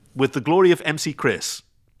you with the glory of MC Chris.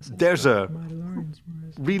 There's a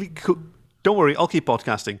really cool... Don't worry, I'll keep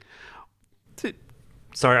podcasting.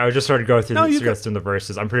 Sorry, I was just starting to go through the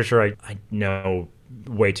verses. I'm pretty sure I know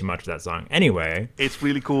way too much of that song. Anyway. It's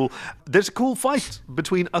really cool. There's a cool fight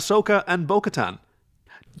between Ahsoka and Bo-Katan.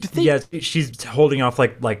 Yeah, she's holding off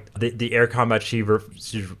like the air combat.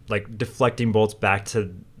 She's like deflecting bolts back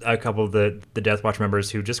to a couple of the Death Watch members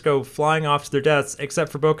who just go flying off to their deaths, except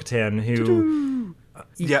for Bo-Katan, who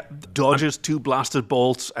dodges 2 blasted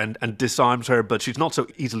bolts and disarms her, but she's not so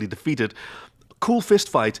easily defeated. Cool fist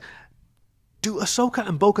fight. Do Ahsoka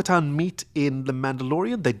and Bo-Katan meet in The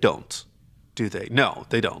Mandalorian? They don't, do they? No,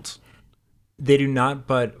 they don't. They do not,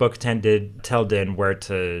 but Bo-Katan did tell Din where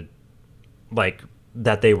to, like,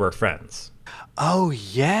 that they were friends. Oh,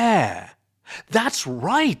 yeah. That's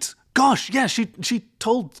right. Gosh, yeah, she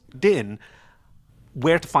told Din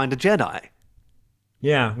where to find a Jedi.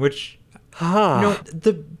 Yeah, which,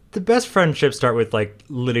 the best friendships start with, like,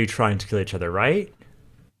 literally trying to kill each other, right?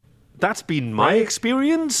 That's been my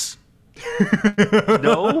experience.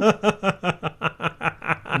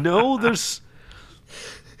 No, there's...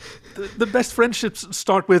 The best friendships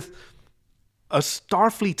start with a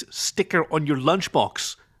Starfleet sticker on your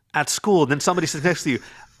lunchbox at school, and then somebody sits next to you.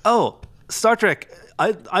 Oh, Star Trek.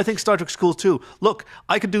 I think Star Trek's cool too. Look,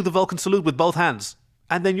 I can do the Vulcan salute with both hands.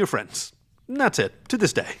 And then you're friends. And that's it, to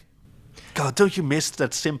this day. God, don't you miss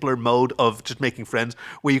that simpler mode of just making friends,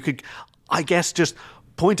 where you could, I guess, just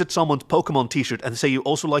point at someone's Pokemon t-shirt and say you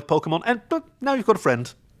also like Pokemon, and now you've got a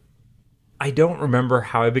friend. I don't remember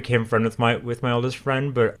how I became friend with my oldest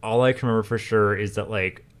friend, but all I can remember for sure is that,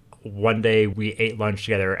 like, one day we ate lunch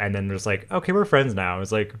together, and then there's like, okay, we're friends now. It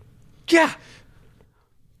was like, yeah,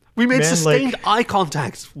 we made sustained eye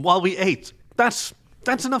contact while we ate. That's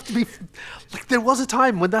enough to be like. There was a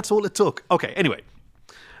time when that's all it took. Okay, anyway,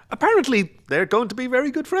 apparently they're going to be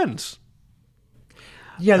very good friends.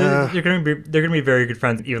 Yeah, they're going to be very good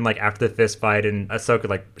friends. Even like after the fist fight, and Ahsoka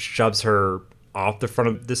like shoves her off the front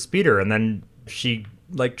of the speeder, and then she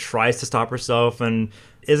like tries to stop herself and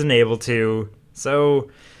isn't able to.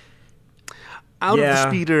 So. Out of the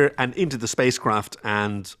speeder and into the spacecraft,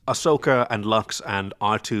 and Ahsoka and Lux and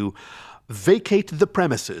R2 vacate the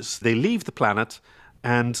premises. They leave the planet,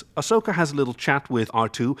 and Ahsoka has a little chat with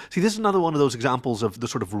R2. See, this is another one of those examples of the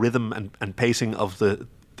sort of rhythm and pacing of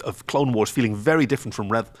Clone Wars feeling very different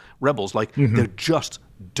from Rebels. Like, they're just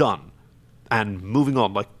done and moving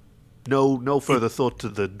on. Like, no further thought to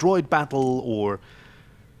the droid battle or...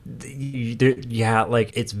 Yeah,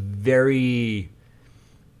 like, it's very...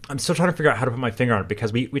 I'm still trying to figure out how to put my finger on it,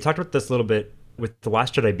 because we talked about this a little bit with The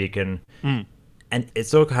Last Jedi Beacon, and it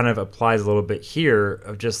still kind of applies a little bit here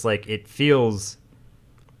of just like, it feels,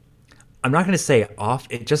 I'm not going to say off,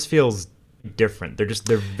 it just feels different.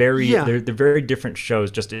 They're very different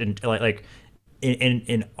shows, just in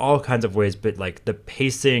in all kinds of ways, but like the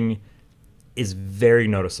pacing is very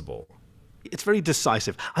noticeable. It's very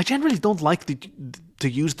decisive. I generally don't like to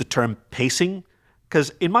use the term pacing,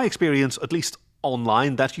 because in my experience, at least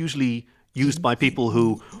online, that's usually used by people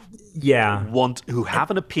who have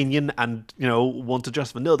an opinion and want to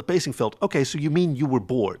justify. No, the pacing felt okay. So you mean you were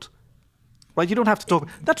bored, right? You don't have to talk.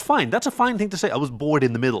 That's fine. That's a fine thing to say. I was bored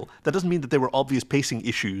in the middle. That doesn't mean that there were obvious pacing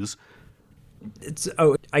issues.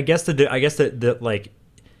 I guess that like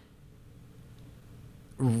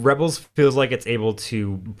Rebels feels like it's able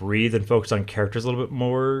to breathe and focus on characters a little bit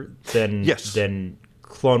more than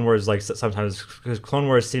Clone Wars, like sometimes, because Clone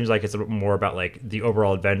Wars seems like it's a bit more about like the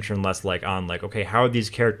overall adventure and less like on like, okay, how are these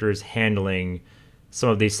characters handling some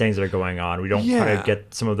of these things that are going on? We don't kind of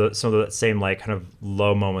get some of the same like kind of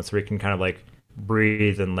low moments where we can kind of like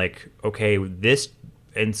breathe and like, okay, this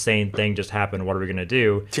insane thing just happened. What are we gonna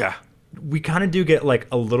do? Yeah, we kind of do get like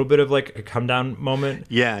a little bit of like a come down moment.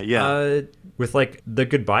 With like the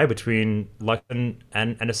goodbye between Lux and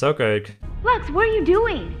Ahsoka. Lux, what are you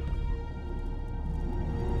doing?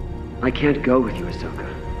 I can't go with you, Ahsoka.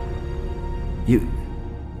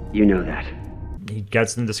 You know that. He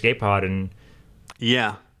gets in the escape pod and...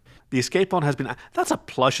 Yeah. The escape pod has been... That's a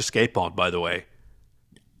plush escape pod, by the way.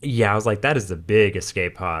 Yeah, I was like, that is the big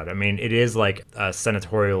escape pod. I mean, it is like a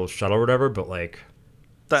senatorial shuttle or whatever, but like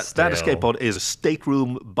that escape pod is a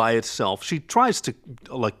stateroom by itself. She tries to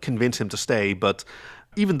like convince him to stay, but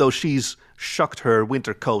even though she's shucked her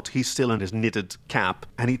winter coat, he's still in his knitted cap,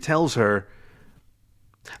 and he tells her,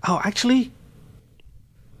 "Oh, actually,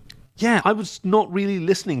 yeah, I was not really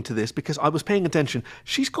listening to this because I was paying attention.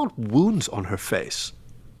 She's got wounds on her face."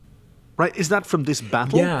 Right? Is that from this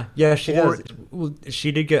battle? Yeah, she does. Well,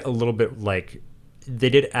 she did get a little bit like they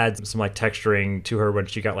did add some like texturing to her when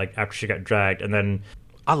she got like after she got dragged, and then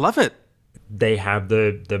I love it. They have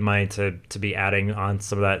the money to be adding on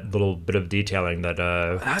some of that little bit of detailing that.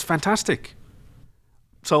 That's fantastic.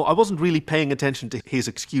 So I wasn't really paying attention to his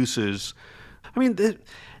excuses. I mean,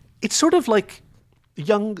 it's sort of like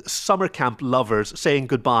young summer camp lovers saying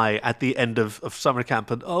goodbye at the end of summer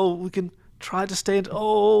camp, and we can try to stay.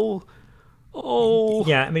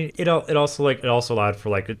 Yeah, I mean, it also allowed for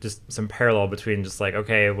like just some parallel between just like,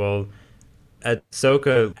 okay, well,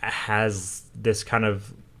 Ahsoka has this kind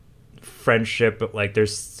of friendship, but like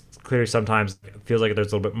there's clearly sometimes it feels like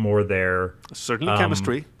there's a little bit more there. Certainly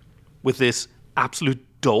chemistry with this absolute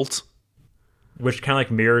dolt. Which kind of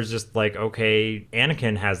like mirrors just like, okay,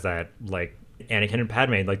 Anakin has that, like Anakin and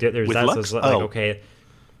Padme, like there's with that, Lux? so like, okay.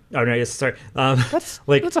 Oh no, yes, sorry. That's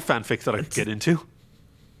a fanfic that I could get into.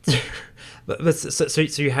 But so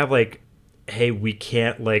you have like, hey, we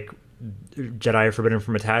can't like Jedi are forbidden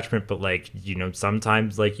from attachment, but like, you know,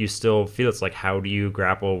 sometimes like you still feel it's like, how do you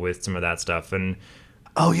grapple with some of that stuff? And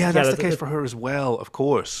that's the case for her as well, of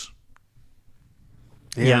course.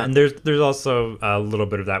 Yeah, and there's also a little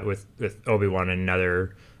bit of that with Obi-Wan, and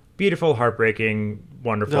another beautiful, heartbreaking,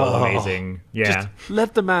 wonderful, amazing. Yeah, just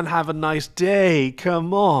let the man have a nice day.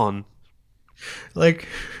 Come on. Like,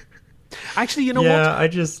 actually, you know what?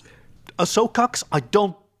 Yeah, Ahsoka, I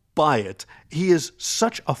don't buy it. He is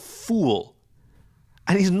such a fool,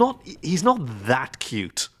 and he's not that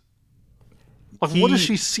cute. Like, what does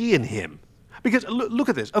she see in him? Because look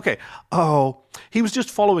at this. Okay, he was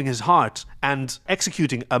just following his heart and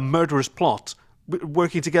executing a murderous plot,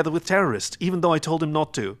 working together with terrorists, even though I told him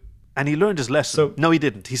not to. And he learned his lesson. No, he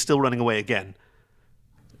didn't. He's still running away again.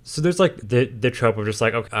 So there's like the trope of just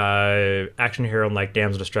like action hero and like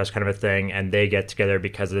damsel distress kind of a thing, and they get together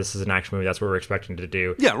because this is an action movie. That's what we're expecting to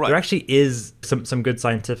do. Yeah, right. There actually is some good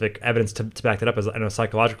scientific evidence to back that up as in a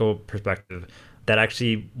psychological perspective. That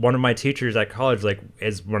actually one of my teachers at college like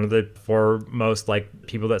is one of the foremost like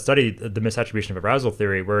people that study the misattribution of arousal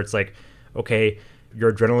theory, where it's like, okay,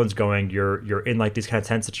 your adrenaline's going, you're in like these kind of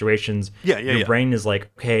tense situations. Your brain is like,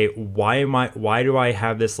 okay, why do I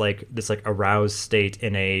have this aroused state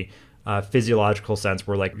in a physiological sense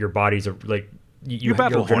where like your body's like your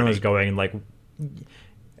adrenaline's going, like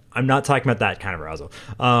I'm not talking about that kind of arousal.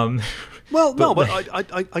 But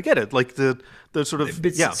I get it. Like the sort of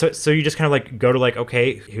So you just kind of like go to like,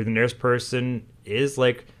 okay, who the nearest person is,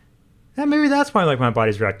 like, maybe that's why like my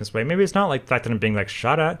body's reacting this way. Maybe it's not like the fact that I'm being like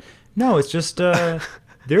shot at. No, it's just they're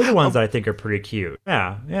the ones that I think are pretty cute.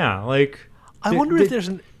 Yeah. Like, I wonder if there's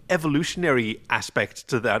an evolutionary aspect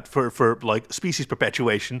to that for like species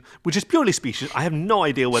perpetuation, which is purely species. I have no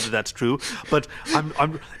idea whether that's true, but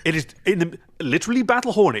it is literally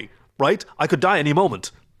battle horny, right? I could die any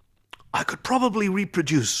moment. I could probably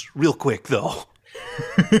reproduce real quick, though.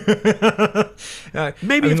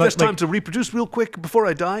 Maybe if there's time to reproduce real quick before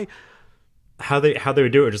I die. How they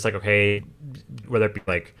would do it, just like, okay, whether it be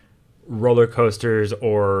like roller coasters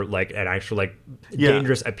or like an actual like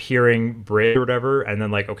dangerous appearing bridge or whatever, and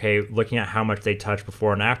then like, okay, looking at how much they touch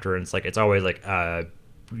before and after, and it's always like a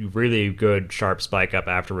really good sharp spike up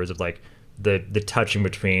afterwards of like the touching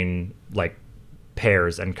between like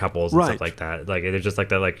pairs and couples and stuff like that. Like it's just like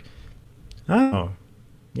that, like, oh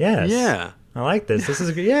yes, yeah, I like this. This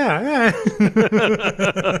is good. Yeah.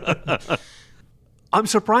 I'm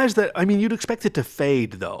surprised that, I mean, you'd expect it to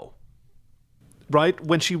fade, though. Right?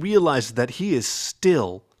 When she realizes that he's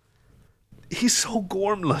so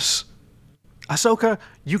gormless. Ahsoka,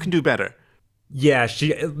 you can do better. Yeah,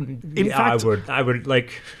 in fact, I would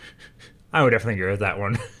definitely agree with that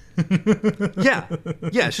one.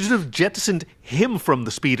 Yeah, she should have jettisoned him from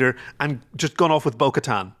the speeder and just gone off with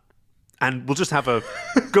Bo-Katan. And we'll just have a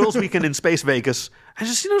girls' weekend in Space Vegas and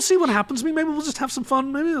just, see what happens. I mean, maybe we'll just have some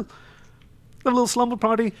fun. Maybe we'll have a little slumber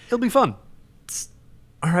party. It'll be fun.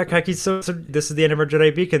 All right, Kaki, so this is the end of our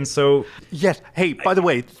Jedi Beacon, so... Yes. Hey, by the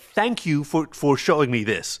way, thank you for showing me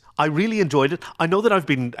this. I really enjoyed it. I know that I've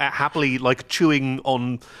been happily like chewing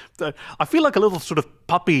on. I feel like a little sort of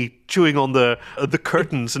puppy chewing on the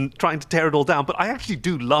curtains and trying to tear it all down. But I actually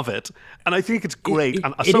do love it, and I think it's great.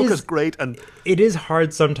 And Ahsoka's great, and it is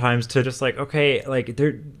hard sometimes to just like, okay, like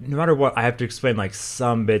there, no matter what, I have to explain like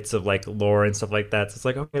some bits of like lore and stuff like that. So it's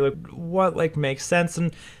like, okay, like what like makes sense,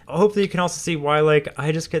 and hopefully you can also see why like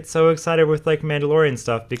I just get so excited with like Mandalorian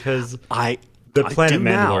stuff because the planet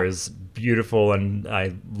Mandalore is beautiful and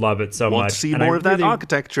I love it so much. Want to see more of that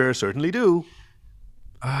architecture? Certainly do.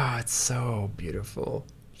 Oh, it's so beautiful.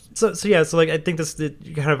 So yeah, so like I think this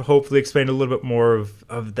kind of hopefully explained a little bit more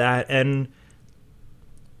of that, and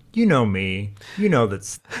you know me, you know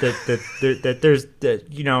that there's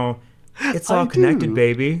that you know it's all connected,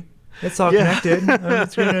 baby. It's all connected.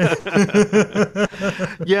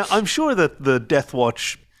 Yeah, I'm sure that the Death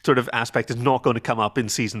Watch sort of aspect is not going to come up in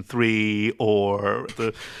season 3 or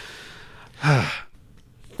the.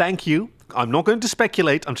 Thank you. I'm not going to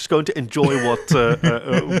speculate. I'm just going to enjoy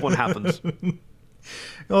what happens.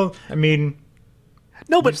 Well, I mean,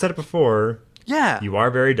 no, but you've said it before. Yeah, you are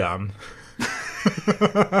very dumb.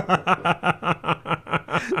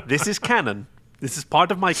 This is canon. This is part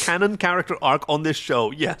of my canon character arc on this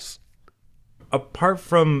show. Yes. Apart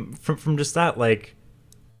from just that, like,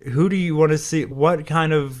 who do you want to see? What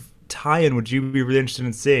kind of tie-in would you be really interested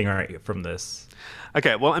in seeing from this?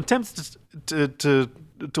 Okay, well, I'm tempted to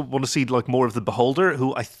want to see like more of the Beholder,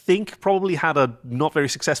 who I think probably had a not very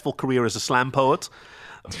successful career as a slam poet.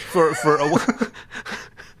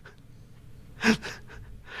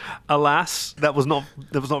 Alas, that was not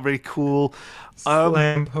very cool.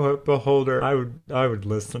 Slam poet Beholder, I would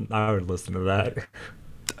listen to that.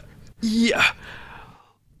 Yeah,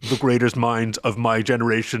 the greatest minds of my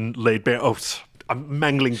generation laid bare. Oh, I'm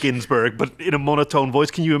mangling Ginsberg, but in a monotone voice.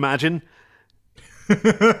 Can you imagine?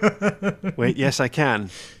 Wait, yes, I can.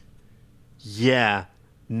 Yeah,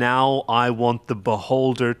 now I want the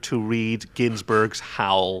Beholder to read Ginsberg's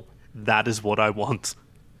Howl. That is what I want.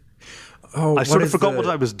 Oh, I sort of forgot what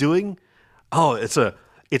I was doing. Oh, it's a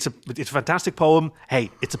fantastic poem. Hey,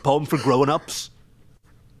 it's a poem for grown-ups.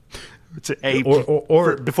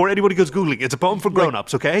 Before anybody goes Googling, it's a poem for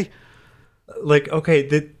grown-ups, okay? Like, okay,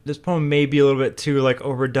 this poem may be a little bit too, like,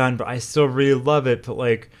 overdone, but I still really love it. But,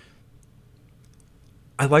 like,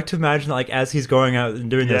 I like to imagine, like, as he's going out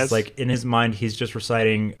and doing this, like, in his mind, he's just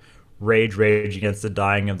reciting Rage Against the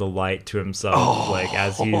Dying of the Light to himself, like,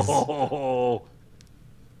 as he's... Oh,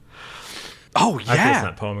 yeah. I have to listen to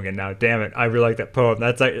that poem again now. Damn it. I really like that poem.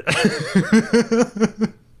 That's like...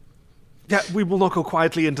 Yeah, we will not go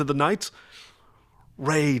quietly into the night.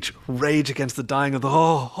 Rage against the dying of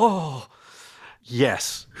the...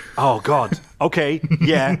 Yes. Oh, God. Okay.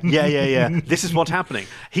 Yeah. This is what's happening.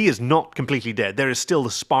 He is not completely dead. There is still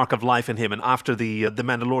the spark of life in him. And after the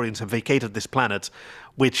Mandalorians have vacated this planet,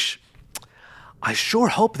 which I sure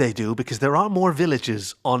hope they do, because there are more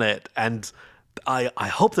villages on it. And I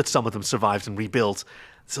hope that some of them survived and rebuilt.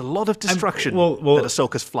 There's a lot of destruction that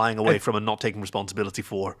Ahsoka's flying away from and not taking responsibility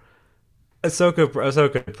for.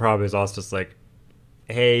 Ahsoka probably is also just like,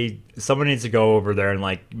 hey, someone needs to go over there and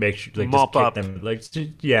like make sure, like, mop just up. Them. Like, just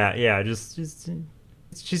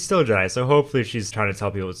she's still a Jedi, so hopefully she's trying to tell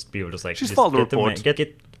people just like she's followed the report.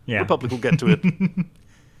 Republic will get to it.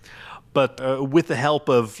 But with the help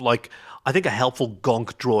of like, I think a helpful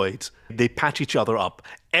gonk droid, they patch each other up.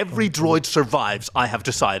 Every droid survives, I have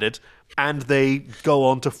decided, and they go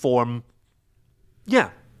on to form, a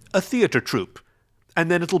theater troupe. And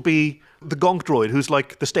then it'll be the gonk droid, who's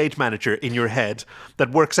like the stage manager in your head,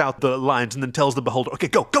 that works out the lines and then tells the Beholder, okay,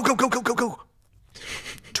 go.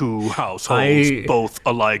 Two households, both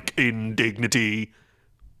alike in dignity.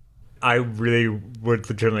 I really would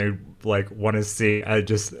legitimately like want to see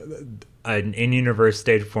an in-universe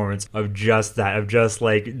stage performance of just that, of just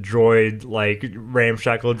like droid, like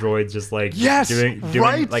ramshackle droids, just like doing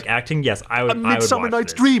right? Like acting. Yes, I would. A Midsummer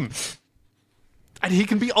Night's Dream, and he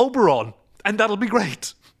can be Oberon, and that'll be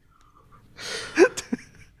great.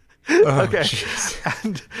 Okay,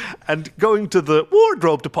 and going to the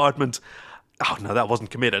wardrobe department. Oh no, that wasn't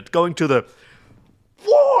committed. Going to the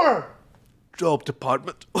wardrobe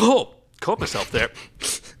department. Oh, caught myself there.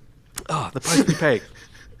 The price we pay.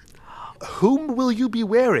 Whom will you be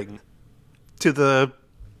wearing to the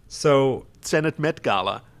Senate Met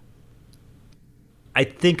Gala? I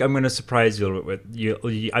think I'm going to surprise you a little bit with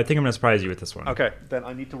you. I think I'm going to surprise you with this one. Okay, then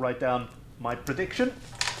I need to write down my prediction.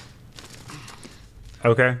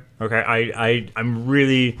 Okay. I'm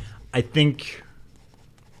really. I think.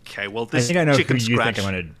 Okay, well, this I think I know who you scratch. think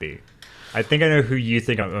I'm going to be. I think I know who you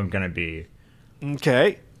think I'm going to be.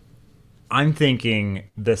 Okay. I'm thinking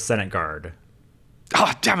the Senate Guard.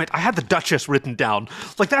 Oh, damn it. I had the Duchess written down.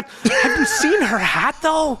 Like that. Have you seen her hat,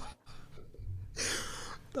 though?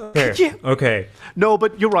 Okay. No,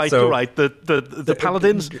 but you're right. You're right. The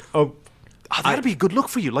Paladins. That'd be a good look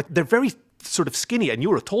for you. Like, they're very sort of skinny, and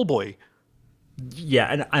you're a tall boy.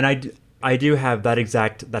 Yeah, and I do have that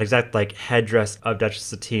exact like headdress of Duchess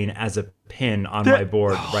Satine as a pin on my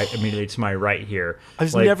board, right immediately to my right here. I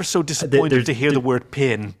was never so disappointed to hear the word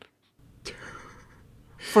pin.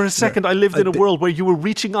 For a second, I lived in a world where you were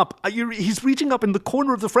reaching up. He's reaching up in the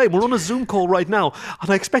corner of the frame. We're on a Zoom call right now, and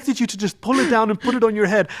I expected you to just pull it down and put it on your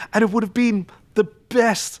head, and it would have been the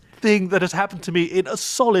best thing that has happened to me in a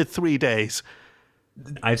solid 3 days.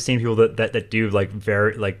 I've seen people that do like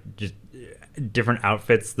very like just different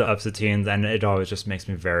outfits of Satine, and it always just makes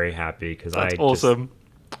me very happy because I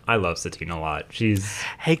love Satine a lot.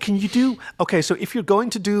 Hey, can you do... Okay, so if you're going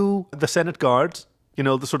to do the Senate Guards, you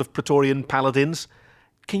know, the sort of Praetorian Paladins,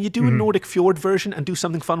 can you do a Nordic Fjord version and do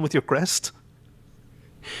something fun with your crest?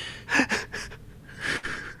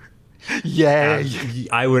 Yeah.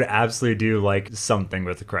 I would absolutely do like something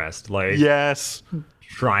with the crest. Like, yes.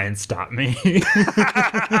 Try and stop me.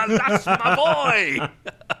 That's my boy.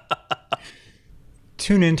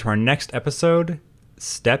 Tune in to our next episode,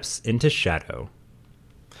 Steps into Shadow.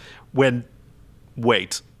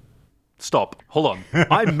 Wait. Stop. Hold on.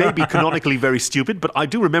 I may be canonically very stupid, but I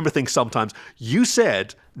do remember things sometimes. You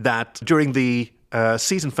said that during the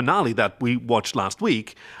season finale that we watched last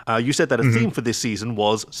week, you said that a theme for this season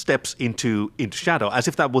was Steps into Shadow, as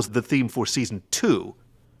if that was the theme for season 2.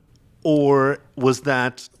 Or was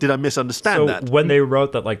that... Did I misunderstand that? So when they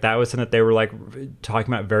wrote that, like, that was something that they were, like,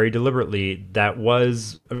 talking about very deliberately, that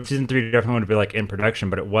was... Season 3 definitely would be, like, in production,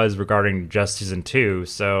 but it was regarding just season 2,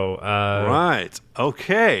 so... Right.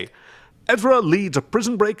 Okay. Ezra leads a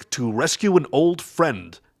prison break to rescue an old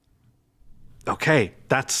friend. Okay,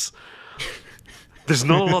 that's... There's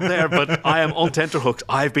not a lot there, but I am on tenterhooks.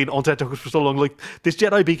 I've been on tenterhooks for so long. Like, this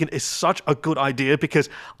Jedi Beacon is such a good idea because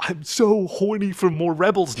I'm so horny for more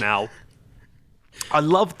Rebels now. I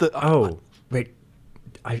love the... wait.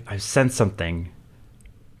 I sense something.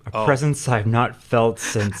 A presence I've not felt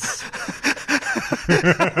since...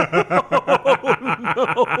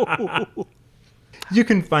 Oh, no. You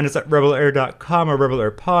can find us at rebelair.com or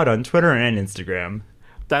rebelairpod on Twitter and Instagram.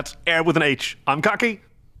 That's Air with an H. I'm Cocky.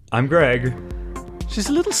 I'm Greg. She's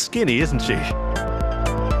a little skinny, isn't she?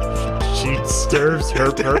 She serves her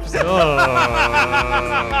purpose.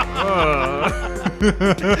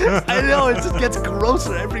 I know, it just gets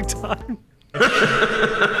grosser every time.